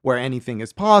world where anything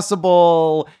is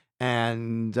possible,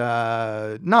 and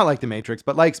not like The Matrix,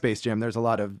 but like Space Jam, there's a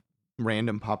lot of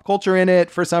random pop culture in it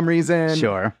for some reason.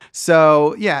 Sure.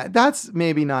 So yeah, that's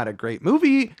maybe not a great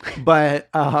movie, but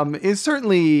is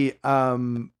certainly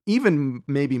even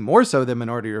maybe more so than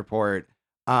Minority Report,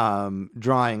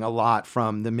 drawing a lot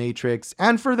from The Matrix,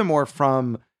 and furthermore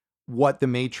from what The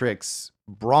Matrix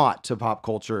brought to pop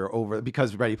culture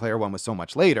because Ready Player One was so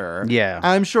much later. Yeah.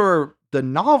 I'm sure the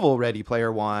novel Ready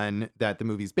Player One that the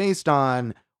movie's based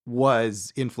on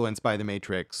was influenced by The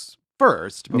Matrix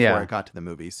first before it got to the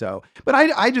movie. So, but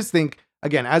I just think,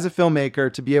 again, as a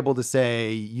filmmaker, to be able to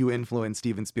say you influenced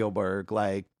Steven Spielberg,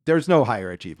 like, there's no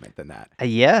higher achievement than that.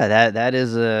 Yeah, that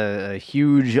is a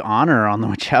huge honor on the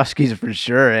Wachowskis for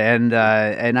sure, and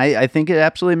I think it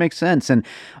absolutely makes sense. And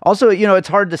also, it's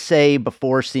hard to say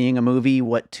before seeing a movie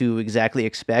what to exactly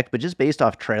expect, but just based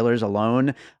off trailers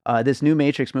alone, this new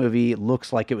Matrix movie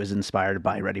looks like it was inspired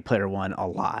by Ready Player One a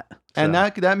lot. So. And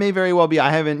that may very well be.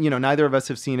 I haven't, neither of us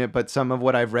have seen it, but some of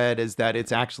what I've read is that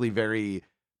it's actually very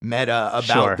meta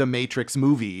about the Matrix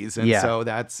movies, and so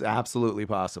that's absolutely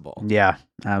possible. Yeah,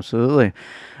 absolutely.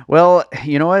 Well,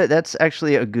 you know what? That's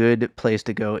actually a good place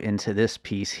to go into this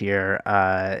piece here,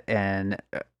 and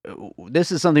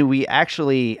this is something we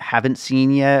actually haven't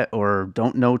seen yet or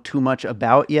don't know too much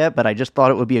about yet, but I just thought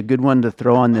it would be a good one to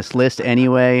throw on this list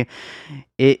anyway.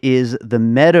 It is the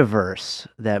metaverse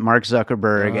that Mark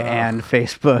Zuckerberg and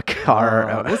Facebook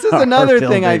are. This is another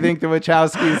thing I think the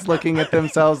Wachowskis looking at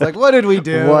themselves like, what did we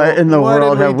do? What in the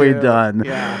world have we done?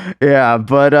 Yeah.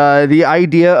 But the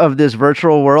idea of this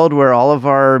virtual world where all of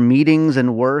our meetings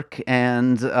and work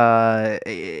and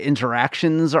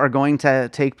interactions are going to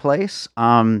take place.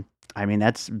 I mean,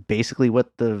 that's basically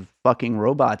what the fucking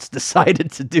robots decided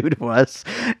to do to us.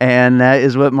 And that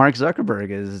is what Mark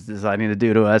Zuckerberg is deciding to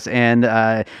do to us. And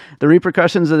the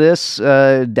repercussions of this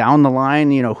down the line,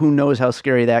 who knows how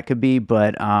scary that could be.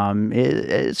 But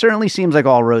it certainly seems like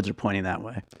all roads are pointing that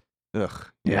way. Ugh.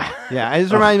 Yeah. I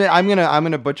just remind me, I'm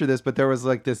gonna butcher this, but there was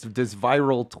like this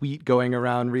viral tweet going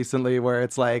around recently where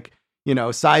it's like,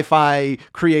 sci-fi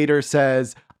creator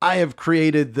says, I have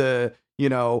created the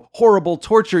horrible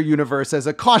torture universe as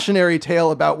a cautionary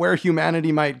tale about where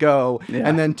humanity might go. Yeah.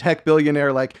 And then tech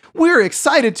billionaire like, we're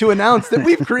excited to announce that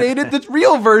we've created the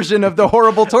real version of the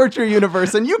horrible torture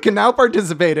universe and you can now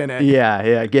participate in it.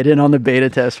 Yeah. Get in on the beta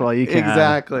test while you can.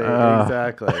 Exactly.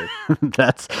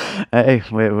 That's, hey,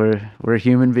 we're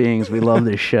human beings. We love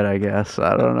this shit, I guess.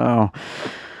 I don't know.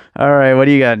 All right. What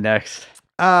do you got next?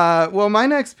 Well, my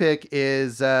next pick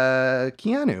is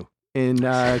Keanu. In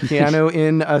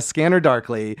Scanner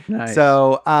Darkly. Nice.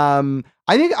 So I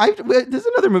think this is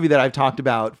another movie that I've talked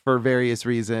about for various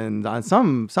reasons on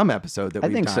some episode that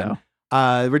we've done. I think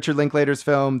so. Richard Linklater's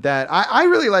film that I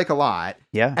really like a lot.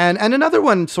 Yeah. And another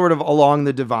one sort of along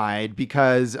the divide,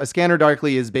 because A Scanner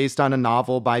Darkly is based on a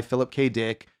novel by Philip K.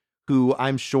 Dick, who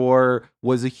I'm sure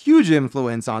was a huge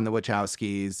influence on the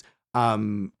Wachowskis.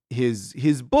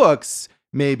 His books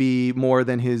maybe more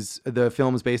than the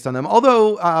films based on them.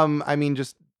 Although,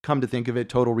 just come to think of it,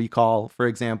 Total Recall, for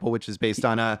example, which is based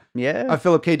on a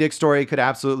Philip K. Dick story, could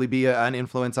absolutely be an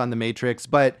influence on The Matrix.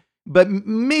 But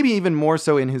maybe even more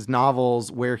so in his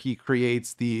novels, where he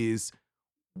creates these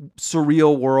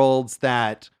surreal worlds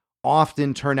that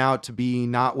often turn out to be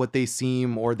not what they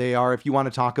seem or they are. If you want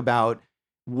to talk about,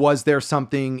 was there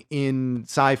something in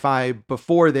sci-fi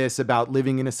before this about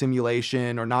living in a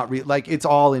simulation or not? Like, it's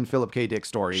all in Philip K. Dick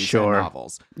stories and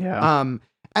novels. Yeah.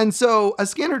 And so A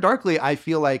Scanner Darkly, I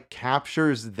feel like,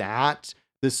 captures that,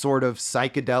 this sort of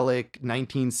psychedelic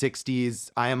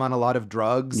 1960s, I am on a lot of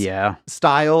drugs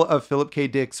style of Philip K.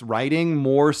 Dick's writing,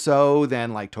 more so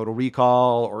than like Total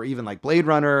Recall or even like Blade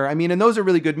Runner. I mean, and those are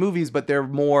really good movies, but they're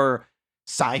more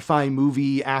sci-fi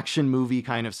movie, action movie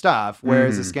kind of stuff.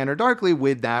 Whereas A Scanner Darkly,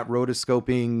 with that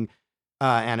rotoscoping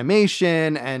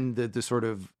animation and the sort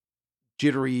of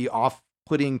jittery,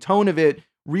 off-putting tone of it,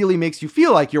 really makes you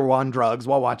feel like you're on drugs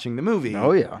while watching the movie.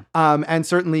 Oh, yeah. And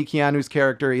certainly Keanu's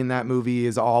character in that movie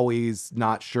is always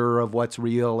not sure of what's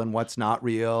real and what's not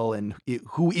real and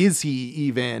who is he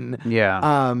even.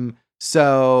 Yeah.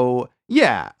 So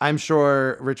yeah, I'm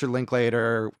sure Richard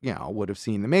Linklater, would have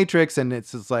seen The Matrix, and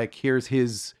it's just like, here's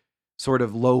his sort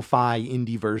of lo-fi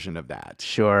indie version of that.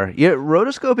 Sure. Yeah,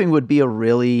 rotoscoping would be a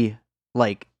really,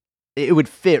 it would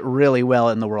fit really well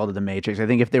in the world of The Matrix. I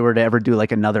think if they were to ever do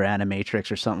like another Animatrix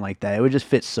or something like that, it would just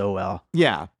fit so well.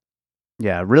 Yeah.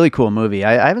 Yeah, really cool movie.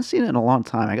 I haven't seen it in a long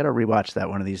time. I got to rewatch that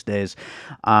one of these days.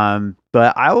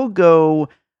 But I will go...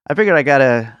 I figured I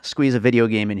gotta squeeze a video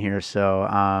game in here, so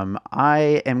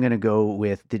I am gonna go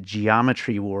with the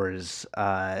Geometry Wars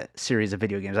series of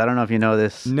video games. I don't know if you know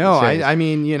this. No, I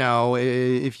mean,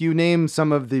 if you name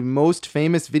some of the most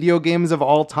famous video games of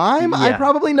all time, I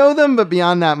probably know them, but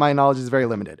beyond that, my knowledge is very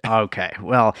limited. Okay,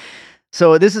 well,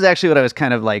 So this is actually what I was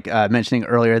kind of like mentioning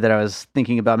earlier that I was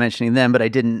thinking about mentioning then, but I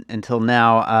didn't until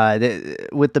now.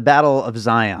 With the Battle of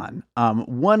Zion,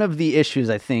 one of the issues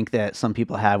I think that some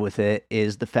people have with it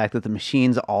is the fact that the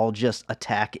machines all just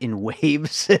attack in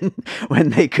waves, and when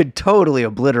they could totally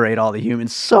obliterate all the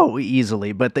humans so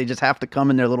easily, but they just have to come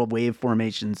in their little wave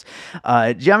formations.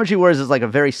 Geometry Wars is like a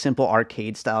very simple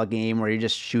arcade style game where you're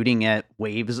just shooting at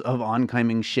waves of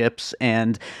oncoming ships,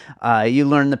 and you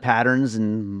learn the patterns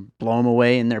and blow them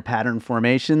away in their pattern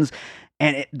formations,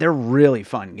 and they're really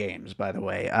fun games, by the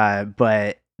way.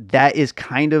 But that is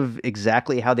kind of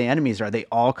exactly how the enemies are. They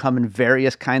all come in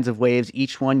various kinds of waves.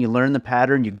 Each one, you learn the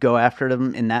pattern, you go after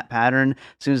them in that pattern.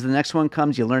 As soon as the next one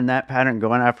comes, you learn that pattern,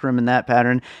 going after them in that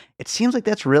pattern. It seems like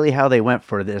that's really how they went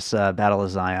for this Battle of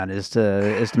Zion, is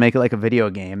to make it like a video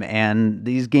game. And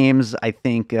these games, I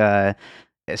think,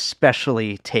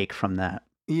 especially take from that.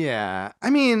 Yeah, I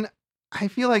mean, I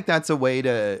feel like that's a way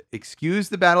to excuse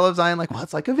the Battle of Zion. Like, well,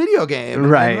 it's like a video game.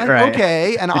 Right, like, right.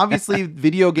 Okay. And obviously,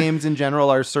 video games in general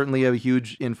are certainly a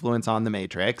huge influence on The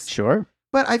Matrix. Sure.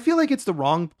 But I feel like it's the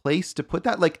wrong place to put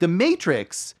that. Like, The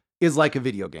Matrix is like a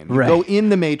video game. You Right. go in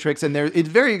The Matrix, and it's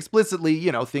very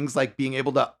explicitly, things like being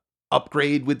able to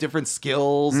upgrade with different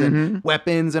skills and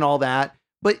weapons and all that.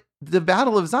 But the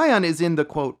Battle of Zion is in the,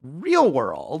 quote, real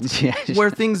world,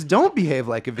 where things don't behave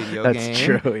like a video game. That's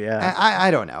true, yeah. I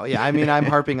don't know. Yeah, I mean, I'm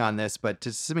harping on this, but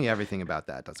to me, everything about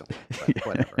that doesn't work. But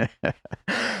whatever.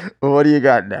 Well, what do you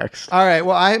got next? All right.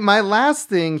 Well, my last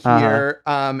thing here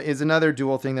is another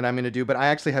dual thing that I'm going to do, but I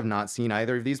actually have not seen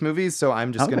either of these movies, so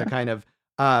I'm just going to kind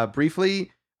of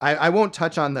briefly, I won't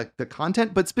touch on the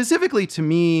content, but specifically to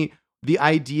me, the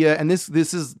idea, and this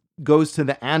goes to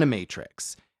the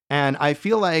Animatrix. And I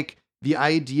feel like the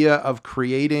idea of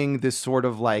creating this sort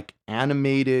of like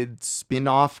animated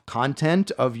spin-off content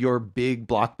of your big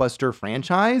blockbuster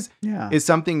franchise is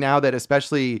something now that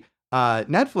especially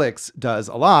Netflix does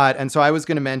a lot. And so I was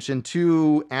going to mention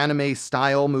 2 anime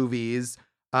style movies,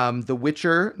 The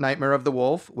Witcher, Nightmare of the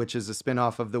Wolf, which is a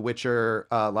spin-off of the Witcher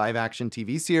live action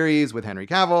TV series with Henry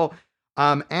Cavill,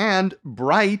 and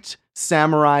Bright,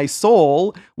 Samurai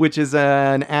Soul, which is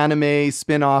an anime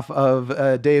spin-off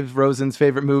of Dave Rosen's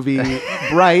favorite movie,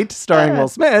 Bright, starring Will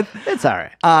Smith. It's all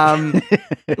right.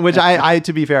 Which I,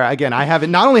 to be fair, again, I haven't,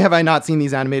 not only have I not seen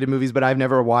these animated movies, but I've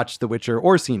never watched The Witcher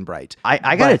or seen Bright.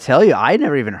 I gotta tell you, I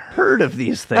never even heard of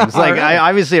these things. Like, I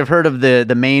obviously have heard of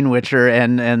the main Witcher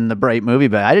and the Bright movie,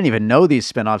 but I didn't even know these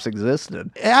spin-offs existed.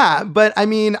 Yeah, but I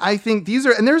mean, I think these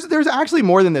are, and there's actually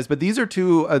more than this, but these are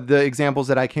 2 of the examples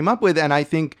that I came up with, and I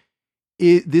think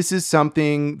this is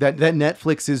something that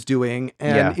Netflix is doing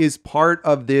and is part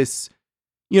of this,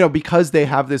 because they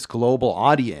have this global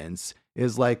audience,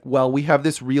 is like, well, we have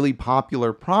this really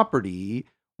popular property.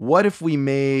 What if we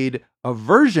made a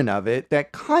version of it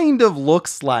that kind of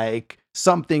looks like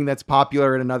something that's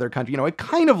popular in another country? It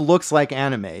kind of looks like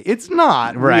anime. It's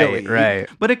not really, right.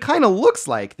 But it kind of looks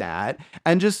like that.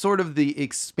 And just sort of the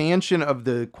expansion of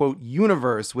the, quote,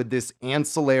 universe with this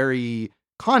ancillary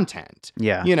content.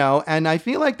 And I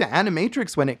feel like the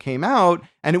Animatrix, when it came out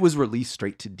and it was released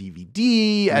straight to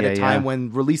DVD at a time when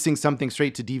releasing something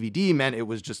straight to DVD meant it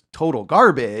was just total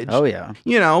garbage. Oh yeah.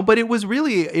 But it was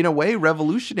really, in a way,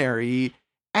 revolutionary.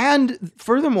 And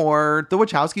furthermore, the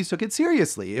Wachowskis took it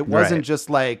seriously. It wasn't just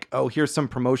like, oh, here's some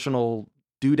promotional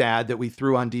doodad that we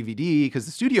threw on DVD because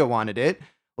the studio wanted it.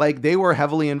 Like, they were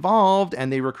heavily involved,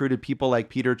 and they recruited people like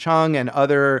Peter Chung and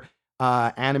other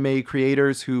anime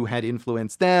creators who had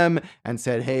influenced them and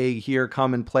said, hey, here,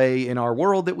 come and play in our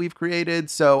world that we've created.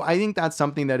 So I think that's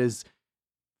something that has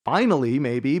finally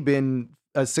maybe been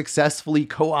successfully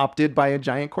co-opted by a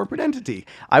giant corporate entity.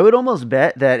 I would almost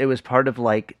bet that it was part of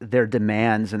like their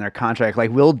demands and their contract. Like,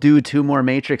 we'll do 2 more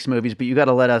Matrix movies, but you got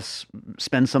to let us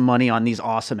spend some money on these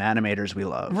awesome animators we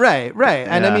love. Right.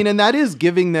 And I mean, and that is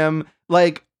giving them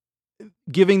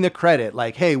giving the credit,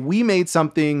 like, hey, we made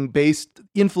something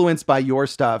influenced by your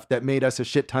stuff that made us a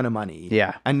shit ton of money.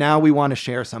 Yeah. And now we want to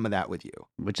share some of that with you.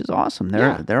 Which is awesome.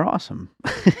 They're awesome.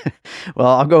 Well,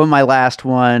 I'll go with my last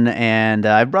one, and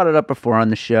I've brought it up before on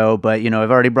the show, but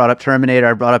I've already brought up Terminator,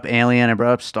 I brought up Alien, I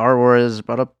brought up Star Wars,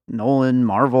 brought up Nolan,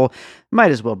 Marvel.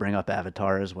 Might as well bring up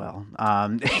Avatar as well.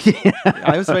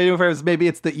 I was waiting for maybe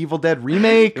it's the Evil Dead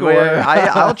remake, or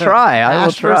I'll try.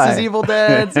 Ash versus Evil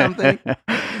Dead, something.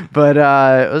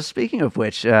 But speaking of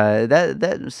which,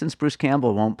 that since Bruce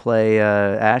Campbell won't play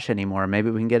Ash anymore,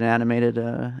 maybe we can get an animated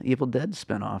Evil Dead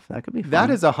spinoff. That could be fun. That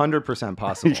is 100%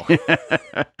 possible.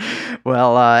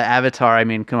 Well, Avatar, I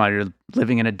mean, come on, you're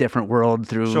living in a different world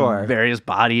through Sure. various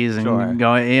bodies and Sure.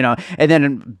 going, you know, and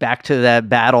then back to that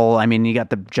battle. I mean, you got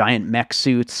the giant mech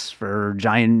suits for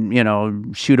giant, you know,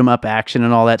 shoot 'em up action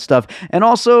and all that stuff. And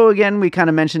also, again, we kind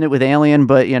of mentioned it with Alien,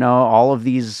 but, you know, all of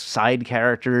these side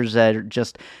characters that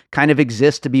just kind of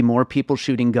exist to be more people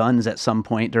shooting guns at some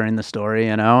point during the story,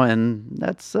 you know, and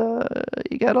that's,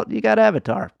 you got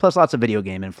Avatar, plus lots of video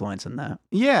game influence in that.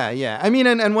 Yeah. I mean,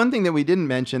 and one thing that we didn't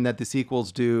mention that the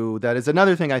sequels do, that is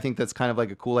another thing I think that's kind of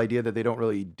like a cool idea that they don't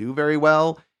really do very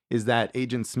well, is that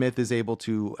Agent Smith is able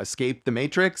to escape the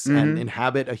Matrix and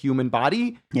inhabit a human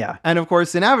body. Yeah. And of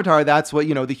course, in Avatar, that's what,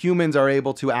 you know, the humans are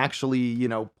able to actually, you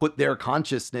know, put their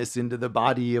consciousness into the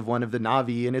body of one of the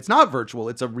Na'vi. And it's not virtual.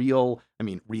 It's a real, I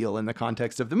mean, real in the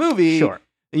context of the movie. Sure.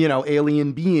 You know,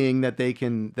 alien being that they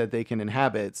can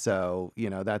inhabit. So, you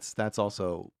know, that's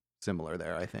also similar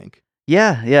there, I think.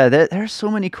 Yeah. There's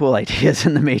so many cool ideas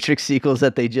in the Matrix sequels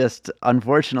that they just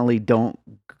unfortunately don't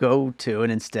go to,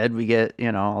 and instead we get,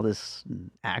 you know, all this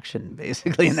action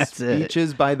basically, and that's it.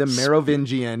 Speeches by the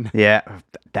Merovingian. Yeah,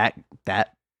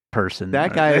 that person.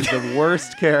 That guy is the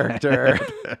worst character.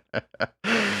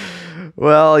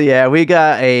 Well, yeah, we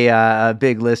got a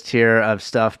big list here of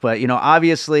stuff, but, you know,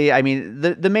 obviously, I mean,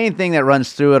 the main thing that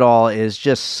runs through it all is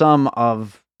just some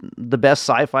of the best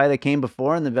sci-fi that came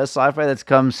before and the best sci-fi that's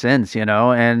come since, you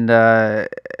know, and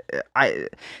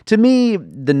to me,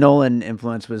 the Nolan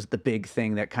influence was the big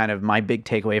thing that kind of my big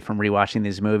takeaway from rewatching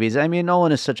these movies. I mean,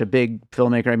 Nolan is such a big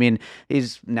filmmaker. I mean,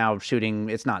 he's now shooting,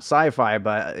 it's not sci-fi,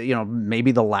 but, you know,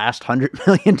 maybe the last $100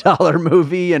 million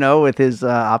movie, you know, with his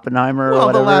Oppenheimer. Well, or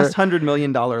whatever. The last $100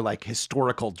 million like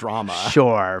historical drama.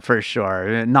 Sure, for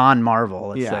sure.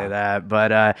 Non-Marvel, let's say that.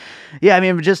 But yeah, I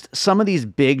mean, just some of these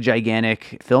big,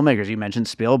 gigantic filmmakers. You mentioned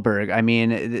Spielberg. I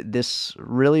mean, this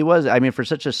really was, I mean, for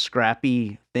such a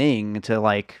scrappy thing to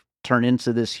like turn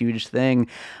into this huge thing.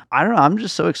 I don't know. I'm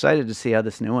just so excited to see how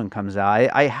this new one comes out.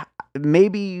 I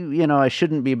maybe, you know, I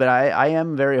shouldn't be, but I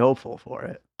am very hopeful for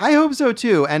it. I hope so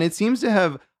too. And it seems to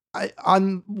have,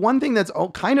 on one thing that's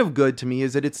kind of good to me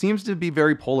is that it seems to be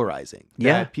very polarizing.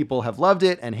 Yeah. That people have loved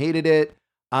it and hated it.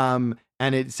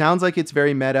 And it sounds like it's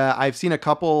very meta. I've seen a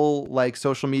couple like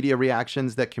social media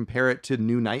reactions that compare it to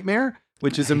New Nightmare,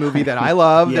 which is a movie that I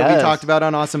love that we talked about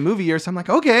on Awesome Movie Year. So I'm like,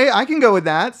 okay, I can go with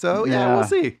that. So yeah. We'll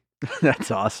see. That's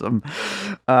awesome.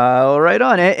 Right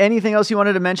on. Anything else you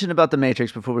wanted to mention about The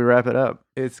Matrix before we wrap it up?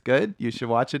 It's good. You should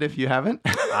watch it if you haven't.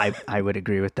 I would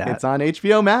agree with that. It's on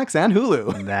HBO Max and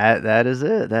Hulu. That is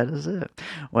it. That is it.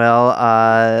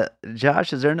 Well,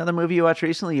 Josh, is there another movie you watched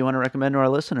recently you want to recommend to our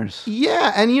listeners?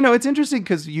 Yeah, and you know, it's interesting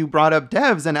because you brought up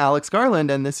Devs and Alex Garland,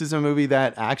 and this is a movie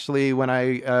that actually, when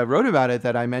I wrote about it,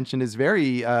 that I mentioned is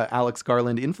very Alex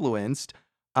Garland influenced.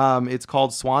 It's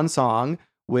called Swan Song,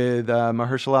 with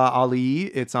Mahershala Ali.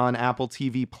 It's on Apple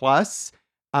TV Plus.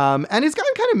 And it's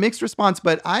gotten kind of mixed response,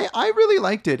 but I really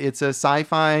liked it. It's a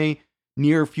sci-fi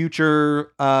near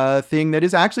future thing that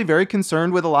is actually very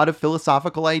concerned with a lot of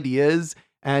philosophical ideas.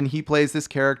 And he plays this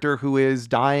character who is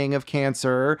dying of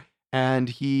cancer, and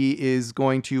he is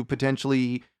going to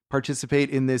potentially participate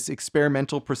in this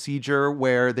experimental procedure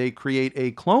where they create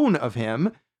a clone of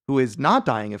him who is not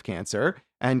dying of cancer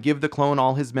and give the clone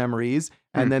all his memories.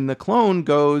 And then the clone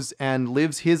goes and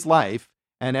lives his life,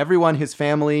 and everyone, his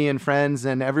family and friends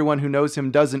and everyone who knows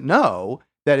him doesn't know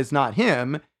that it's not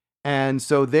him. And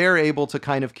so they're able to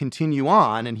kind of continue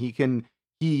on, and he can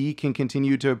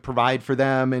continue to provide for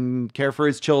them and care for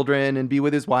his children and be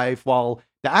with his wife while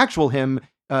the actual him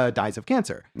dies of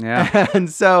cancer. Yeah. And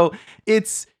so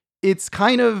it's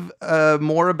kind of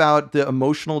more about the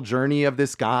emotional journey of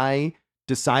this guy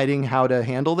deciding how to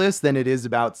handle this than it is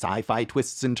about sci-fi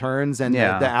twists and turns and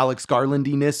the Alex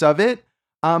Garlandiness of it.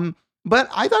 But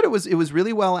I thought it was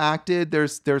really well acted.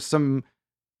 There's some,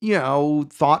 you know,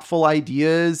 thoughtful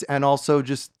ideas, and also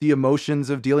just the emotions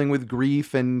of dealing with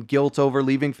grief and guilt over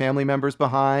leaving family members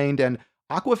behind. And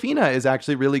Awkwafina is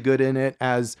actually really good in it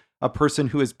as a person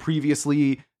who has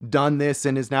previously done this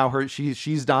and is now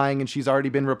she's dying and she's already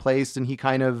been replaced, and he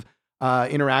kind of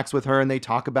interacts with her, and they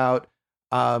talk about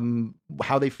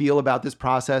how they feel about this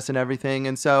process and everything.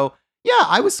 And so, yeah,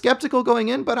 I was skeptical going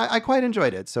in, but I quite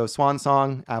enjoyed it. So Swan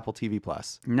Song, Apple TV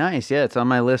Plus. Nice. Yeah, it's on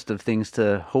my list of things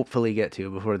to hopefully get to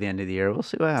before the end of the year. We'll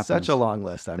see what happens. Such a long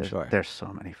list, I'm sure. There's so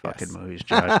many fucking movies,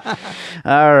 Josh.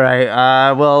 All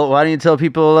right. Well, why don't you tell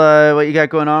people what you got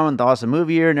going on with the Awesome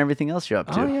Movie Year and everything else you're up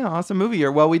to? Oh, yeah, Awesome Movie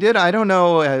Year. Well, we did, I don't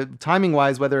know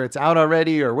timing-wise whether it's out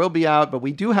already or will be out, but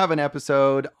we do have an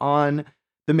episode on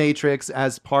The Matrix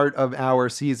as part of our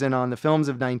season on the films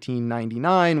of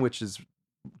 1999, which is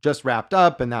just wrapped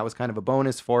up, and that was kind of a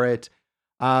bonus for it.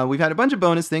 We've had a bunch of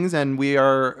bonus things, and we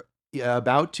are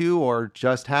about to or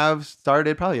just have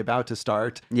started, probably about to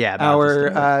start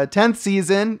our 10th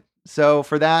season. So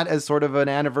for that, as sort of an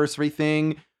anniversary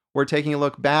thing, we're taking a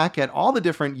look back at all the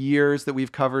different years that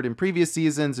we've covered in previous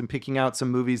seasons and picking out some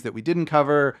movies that we didn't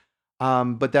cover,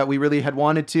 but that we really had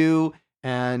wanted to,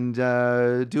 and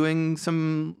doing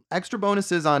some extra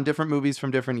bonuses on different movies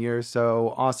from different years.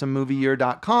 So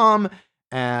awesomemovieyear.com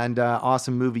and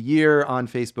Awesome Movie Year on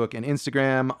Facebook and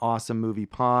Instagram. Awesome Movie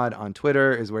Pod on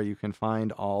Twitter is where you can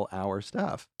find all our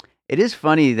stuff. It is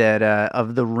funny that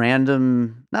of the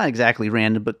random, not exactly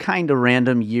random, but kind of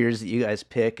random years that you guys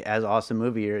pick as Awesome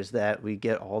Movie Years, that we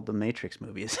get all the Matrix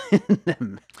movies in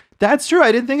them. That's true.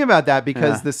 I didn't think about that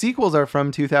because the sequels are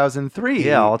from 2003.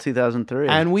 Yeah, all 2003.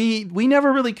 And we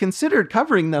never really considered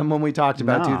covering them when we talked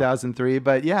about 2003.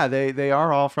 But yeah, they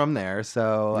are all from there.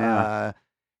 So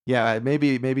yeah,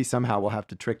 maybe somehow we'll have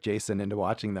to trick Jason into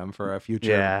watching them for a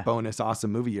future bonus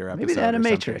Awesome Movie Year episode. Maybe the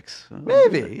Animatrix.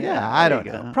 Maybe, I don't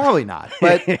know. Probably not.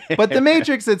 But the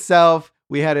Matrix itself,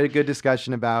 we had a good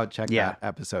discussion about. Check that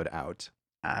episode out.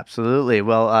 Absolutely.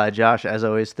 Well, Josh, as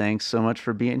always, thanks so much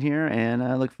for being here, and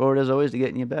I look forward, as always, to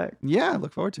getting you back. Yeah,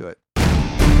 look forward to it.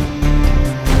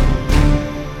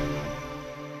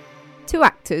 Two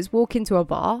actors walk into a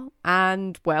bar,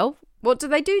 and, well, what do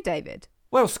they do, David?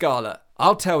 Well, Scarlett,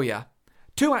 I'll tell ya.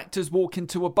 Two actors walk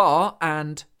into a bar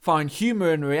and find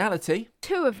humour in reality.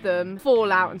 Two of them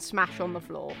fall out and smash on the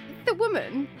floor. The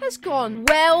woman has gone,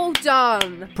 well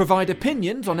done. Provide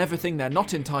opinions on everything they're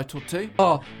not entitled to.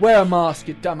 Oh, wear a mask,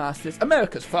 you dumbasses.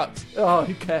 America's fucked. Oh,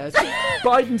 who cares?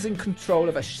 Biden's in control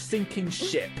of a sinking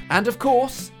ship. And of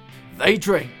course, they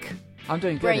drink. I'm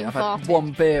doing good. I've had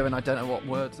one beer and I don't know what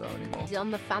words are anymore. He's on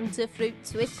the Fanta fruit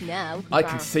twist now. I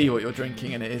can see what you're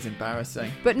drinking and it is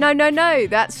embarrassing. But no,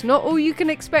 that's not all you can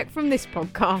expect from this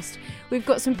podcast. We've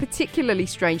got some particularly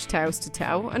strange tales to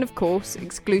tell, and of course,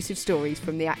 exclusive stories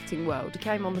from the acting world. You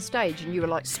came on the stage and you were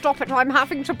like, stop it, I'm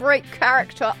having to break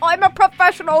character. I'm a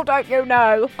professional, don't you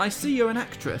know? I see you're an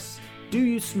actress. Do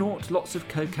you snort lots of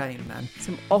cocaine, then?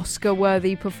 Some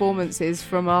Oscar-worthy performances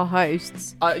from our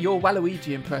hosts. Your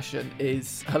Waluigi impression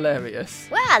is hilarious.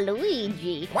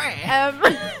 Waluigi.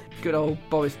 Good old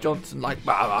Boris Johnson, like...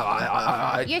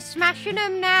 You're smashing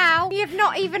them now. You've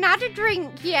not even had a drink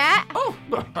yet. Oh,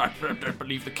 I don't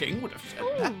believe the king would have said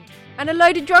that. And a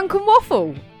load of drunken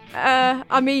waffle.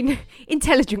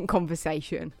 Intelligent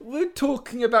conversation. We're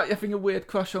talking about you having a weird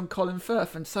crush on Colin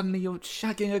Firth and suddenly you're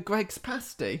shagging a Greg's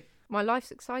pasty. My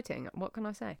life's exciting. What can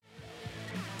I say?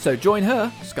 So join her,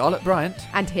 Scarlett Bryant.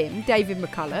 And him, David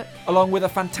McCulloch. Along with a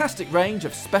fantastic range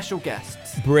of special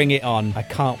guests. Bring it on. I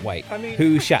can't wait.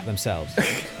 Who shat themselves?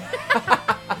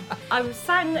 I was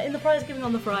sang in the prize giving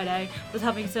on the Friday, was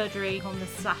having surgery on the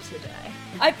Saturday.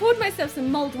 I poured myself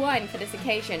some mulled wine for this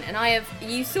occasion, and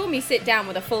you saw me sit down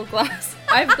with a full glass.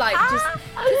 I've because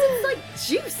it's like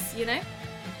juice, you know?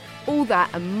 All that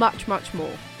and much, much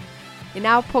more. In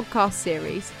our podcast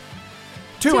series,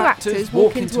 Two actors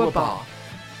walk into a bar.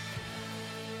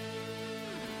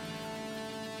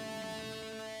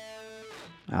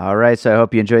 All right, so I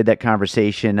hope you enjoyed that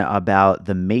conversation about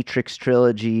the Matrix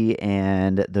trilogy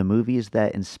and the movies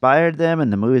that inspired them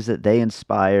and the movies that they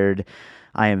inspired.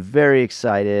 I am very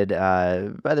excited.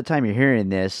 By the time you're hearing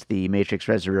this, the Matrix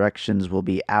Resurrections will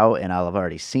be out, and I'll have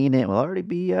already seen it. We'll already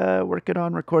be working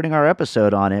on recording our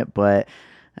episode on it, but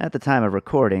at the time of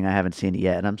recording, I haven't seen it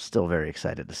yet, and I'm still very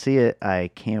excited to see it.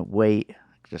 I can't wait.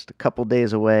 Just a couple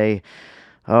days away.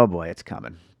 Oh boy, it's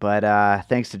coming. But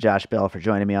thanks to Josh Bell for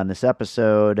joining me on this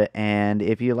episode. And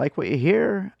if you like what you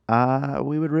hear,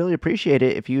 we would really appreciate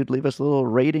it if you'd leave us a little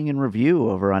rating and review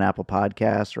over on Apple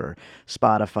Podcasts or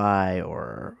Spotify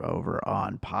or over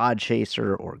on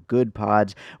Podchaser or Good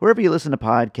Pods. Wherever you listen to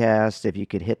podcasts, if you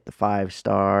could hit the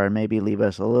 5-star and maybe leave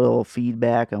us a little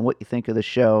feedback on what you think of the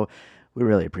show, we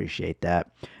really appreciate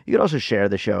that. You could also share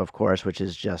the show, of course, which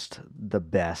is just the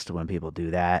best when people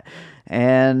do that.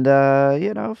 And,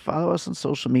 follow us on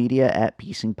social media at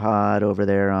Piecing Pod over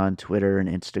there on Twitter and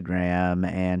Instagram.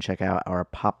 And check out our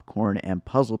Popcorn and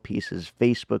Puzzle Pieces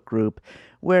Facebook group,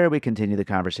 where we continue the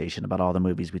conversation about all the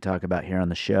movies we talk about here on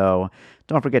the show.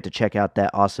 Don't forget to check out that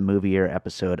Awesome Movie Year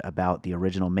episode about the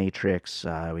original Matrix.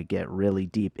 We get really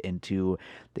deep into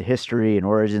the history and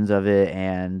origins of it,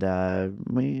 and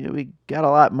we got a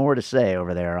lot more to say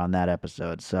over there on that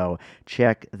episode. So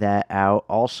check that out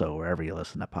also wherever you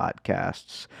listen to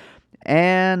podcasts.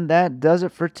 And that does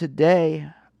it for today.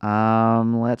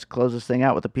 Let's close this thing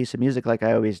out with a piece of music like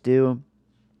I always do.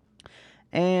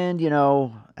 And,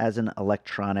 as an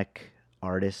electronic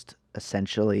artist,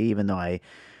 essentially, even though I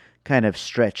kind of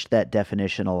stretched that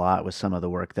definition a lot with some of the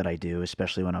work that I do,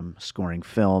 especially when I'm scoring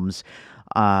films,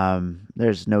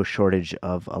 There's no shortage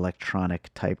of electronic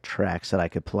type tracks that I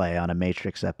could play on a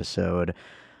Matrix episode.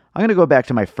 I'm going to go back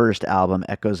to my first album,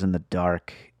 Echoes in the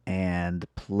Dark, and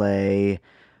play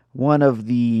one of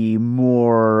the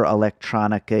more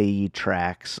electronica-y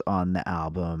tracks on the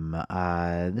album.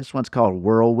 This one's called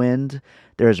Whirlwind.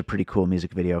 There's a pretty cool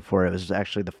music video for it. It was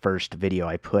actually the first video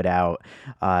I put out,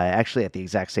 actually at the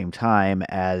exact same time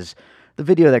as the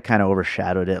video that kind of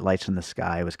overshadowed it, Lights in the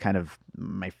Sky, was kind of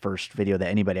my first video that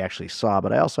anybody actually saw,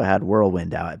 but I also had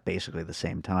Whirlwind out at basically the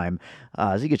same time.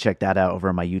 So you can check that out over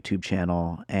on my YouTube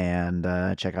channel and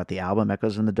check out the album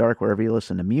Echoes in the Dark wherever you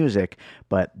listen to music.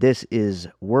 But this is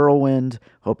Whirlwind.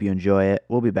 Hope you enjoy it.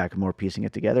 We'll be back with more Piecing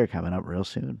It Together coming up real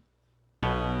soon.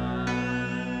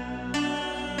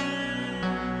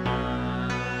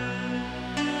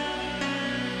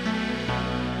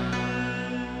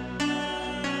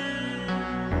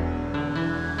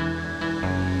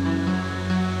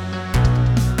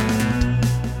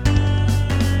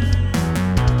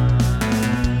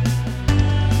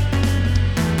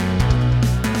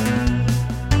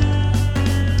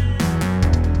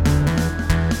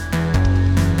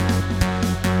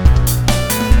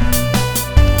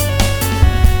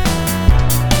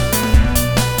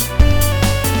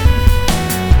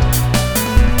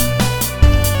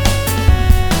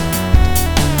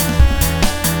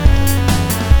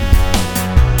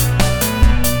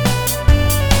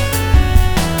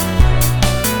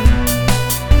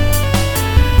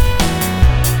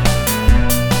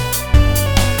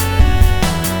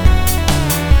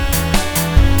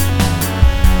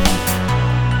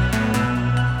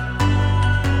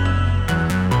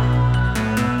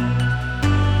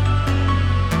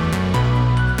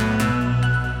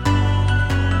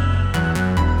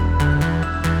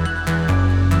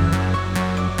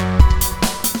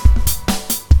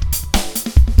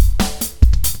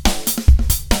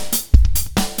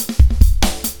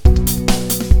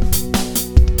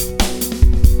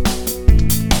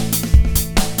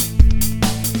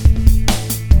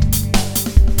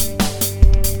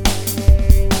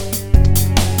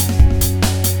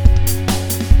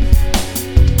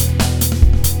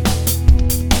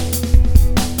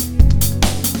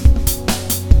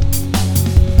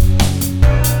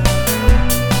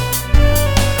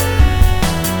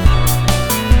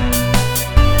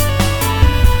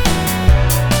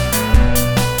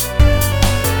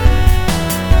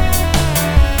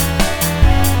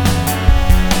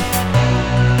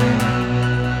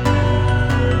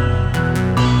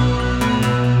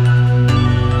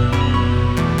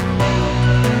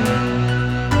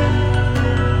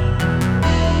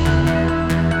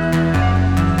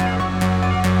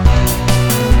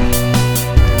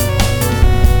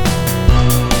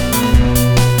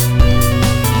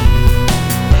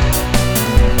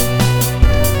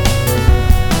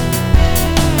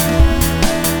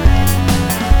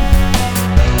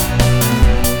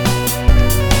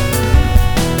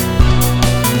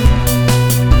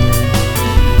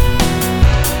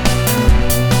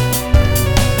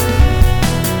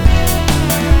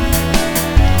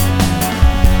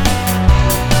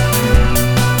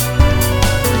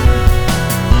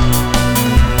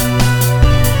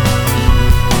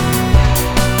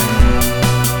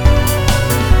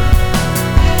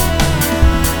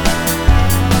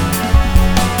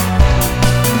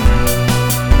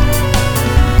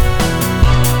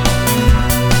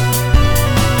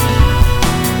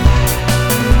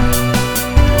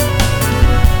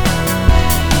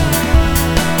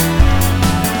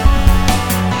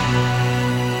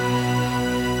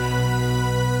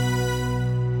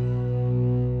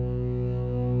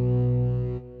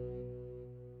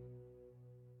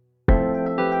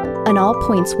 An All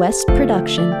Points West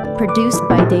production, produced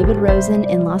by David Rosen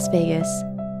in Las Vegas.